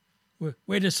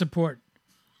 Way to support.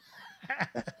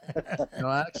 No,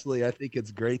 actually, I think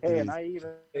it's great. Hey, and I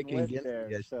even went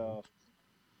there, so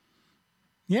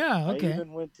yeah, okay. I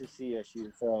even went to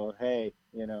CSU, so hey,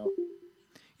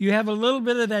 you have a little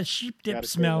bit of that sheep dip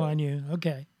smell on you,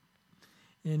 okay?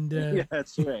 And yeah,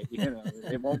 that's right.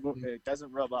 It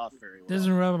doesn't rub off very well.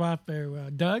 Doesn't rub off very well.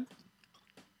 Doug?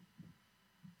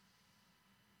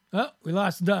 Oh, we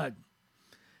lost Doug.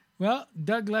 Well,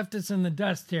 Doug left us in the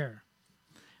dust here.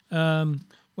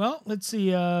 Well, let's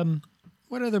see.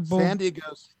 What other bowl? San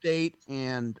Diego State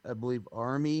and I believe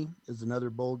Army is another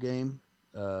bowl game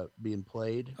being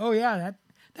played. Oh yeah,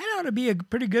 that ought to be a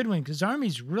pretty good one because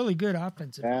Army's really good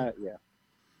offensively. Yeah.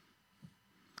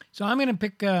 So I'm gonna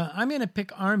pick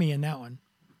Army in that one.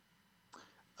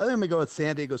 I think I'm gonna go with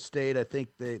San Diego State. I think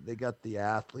they got the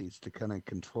athletes to kind of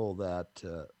control that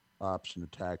option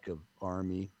attack of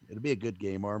Army. It'll be a good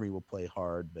game. Army will play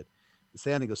hard, but the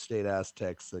San Diego State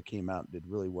Aztecs came out and did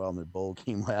really well in their bowl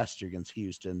game last year against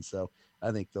Houston, so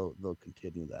I think they'll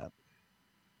continue that.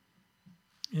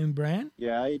 And Brand?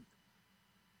 Yeah,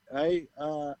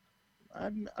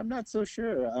 I'm not so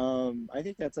sure. I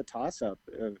think that's a toss-up,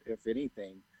 if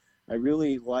anything. I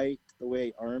really liked the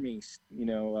way Army,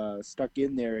 stuck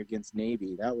in there against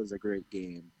Navy. That was a great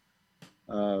game.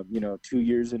 2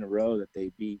 years in a row that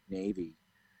they beat Navy,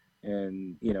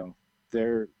 and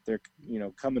they're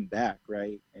coming back,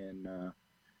 right? And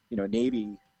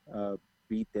Navy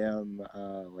beat them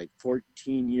like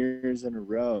 14 years in a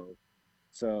row.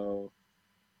 So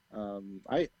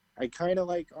I kind of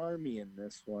like Army in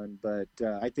this one, but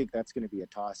I think that's going to be a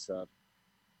toss-up,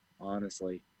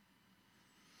 honestly.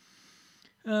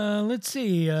 Let's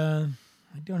see. I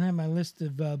don't have my list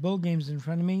of bowl games in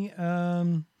front of me.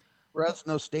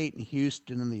 Fresno State and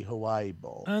Houston in the Hawaii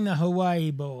Bowl. On the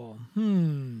Hawaii Bowl.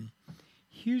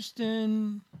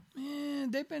 Houston,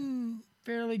 they've been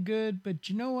fairly good, but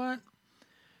you know what?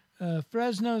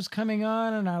 Fresno's coming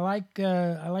on, and I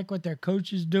like what their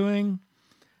coach is doing.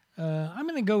 I'm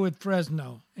going to go with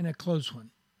Fresno in a close one.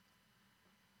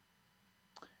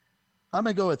 I'm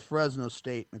going to go with Fresno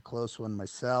State in a close one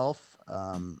myself.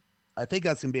 I think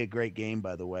that's going to be a great game,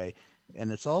 by the way.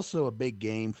 And it's also a big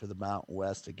game for the Mountain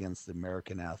West against the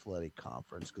American Athletic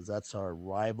Conference, because that's our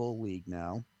rival league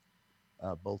now.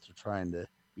 Both are trying to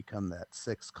become that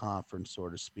sixth conference, so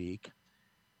to speak.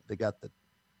 They got the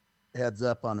heads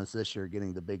up on us this year,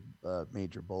 getting the big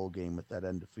major bowl game with that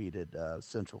undefeated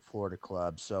Central Florida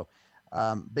club. So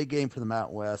big game for the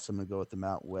Mountain West. I'm going to go with the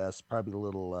Mountain West. Probably a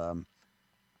little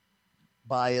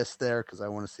biased there because I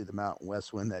want to see the Mountain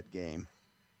West win that game.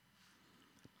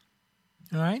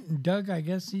 All right. And Doug, I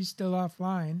guess he's still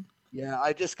offline. Yeah,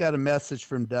 I just got a message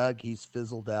from Doug. He's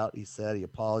fizzled out. He said he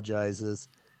apologizes.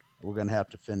 We're going to have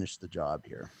to finish the job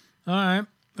here. All right.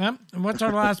 Well, what's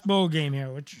our last bowl game here?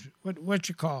 What's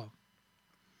your call?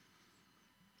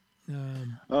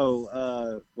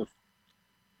 The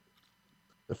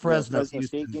Fresno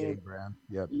State game, Brand.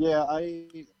 Yep. Yeah,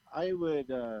 I would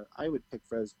pick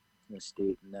Fresno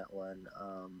State in that one.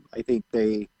 I think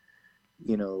they,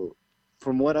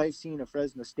 from what I've seen of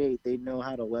Fresno State, they know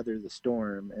how to weather the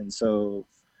storm, and so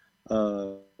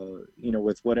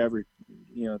with whatever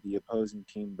the opposing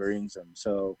team brings them.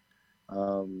 So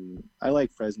I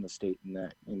like Fresno State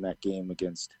in that game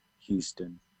against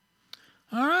Houston.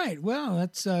 All right. Well,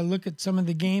 let's look at some of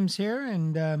the games here,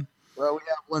 and well, we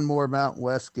have one more Mountain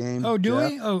West game. Oh, do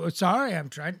Jeff. we? Oh, sorry, I'm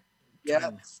trying. Yeah,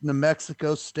 it's New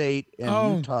Mexico State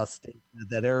and Utah State,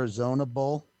 that Arizona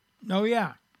Bowl. Oh,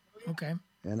 yeah. Okay.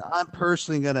 And I'm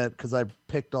personally going to, because I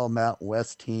picked all Mountain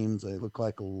West teams, I look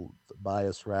like a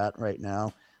biased rat right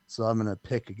now, so I'm going to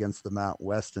pick against the Mountain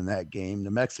West in that game. New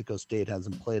Mexico State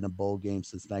hasn't played a bowl game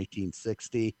since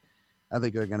 1960. I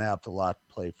think they're going to have a lot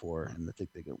to play for, and I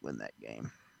think they can win that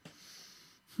game.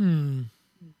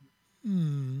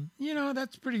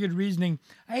 That's pretty good reasoning.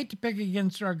 I hate to pick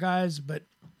against our guys, but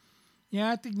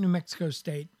yeah, I think New Mexico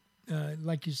State,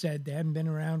 like you said, they haven't been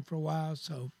around for a while,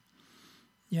 so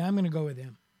yeah, I'm going to go with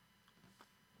them.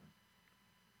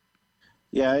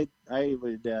 Yeah, I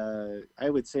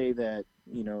would say that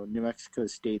New Mexico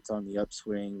State's on the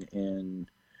upswing, and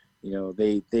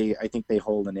I think they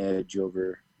hold an edge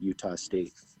over Utah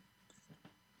State.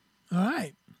 All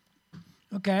right.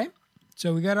 Okay.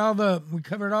 So we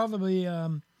covered all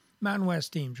the Mountain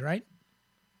West teams, right?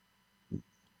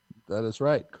 That is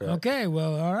right. Correct. Okay.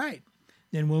 Well, all right.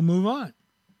 Then we'll move on.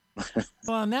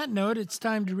 Well, on that note, it's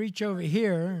time to reach over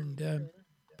here and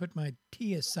put my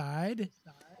tea aside.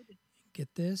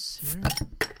 Get this here.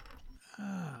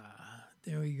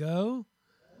 There we go.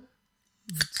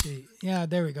 Let's see. Yeah,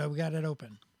 there we go. We got it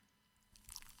open.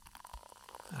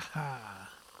 Aha.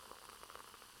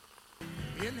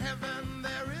 In heaven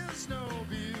there is no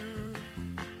beer.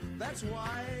 That's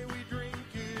why we drink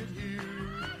it here.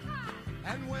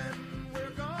 And when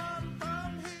we're gone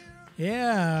from here.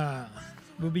 Yeah.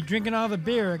 We'll be drinking all the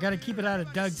beer. I got to keep it out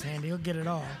of Doug's hand. He'll get it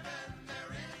all.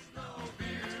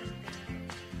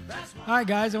 All right,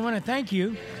 guys, I want to thank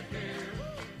you.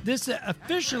 This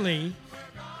officially,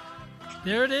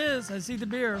 there it is. I see the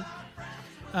beer.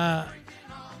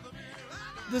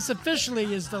 This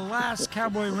officially is the last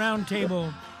Cowboy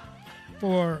Roundtable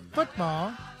for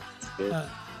football.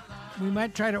 We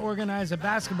might try to organize a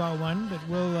basketball one, but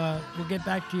we'll get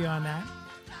back to you on that.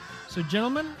 So,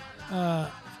 gentlemen,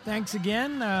 thanks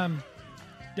again.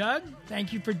 Doug,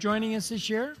 thank you for joining us this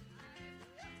year.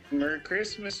 Merry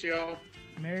Christmas, y'all.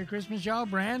 Merry Christmas, y'all.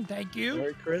 Brand, thank you.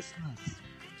 Merry Christmas.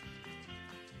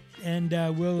 And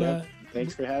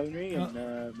thanks for having me,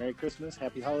 and Merry Christmas,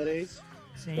 Happy Holidays.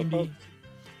 Same to you.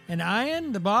 And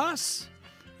Ian, the boss,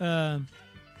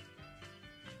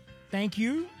 thank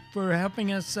you for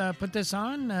helping us put this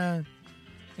on. And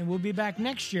we'll be back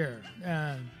next year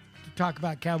to talk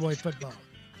about Cowboy football.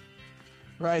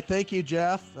 Right. Thank you,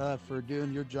 Jeff, for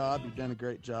doing your job. You've done a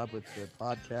great job with the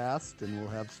podcast, and we'll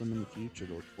have some in the future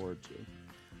to look forward to.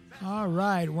 All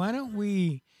right. Why don't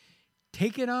we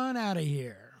take it on out of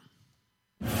here?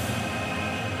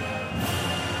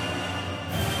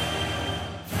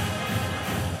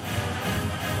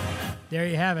 There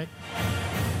you have it.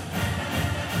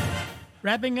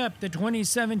 Wrapping up the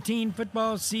 2017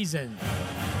 football season.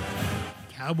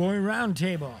 Cowboy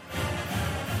Roundtable.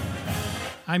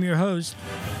 I'm your host,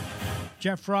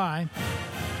 Jeff Fry,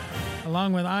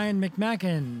 along with Ian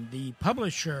McMackin, the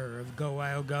publisher of Go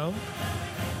Wild Go.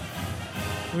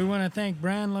 We want to thank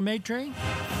Brand LeMaitre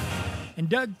and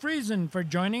Doug Friesen for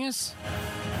joining us.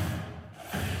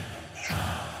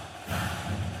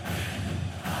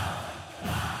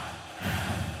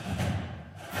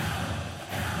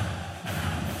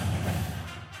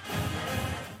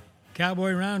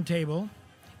 Cowboy Roundtable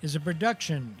is a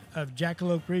production of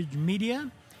Jackalope Ridge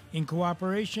Media in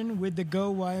cooperation with the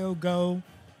Go Wild Go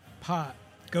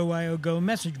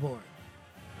message board.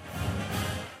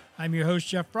 I'm your host,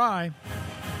 Jeff Fry.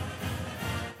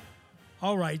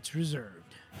 All rights reserved.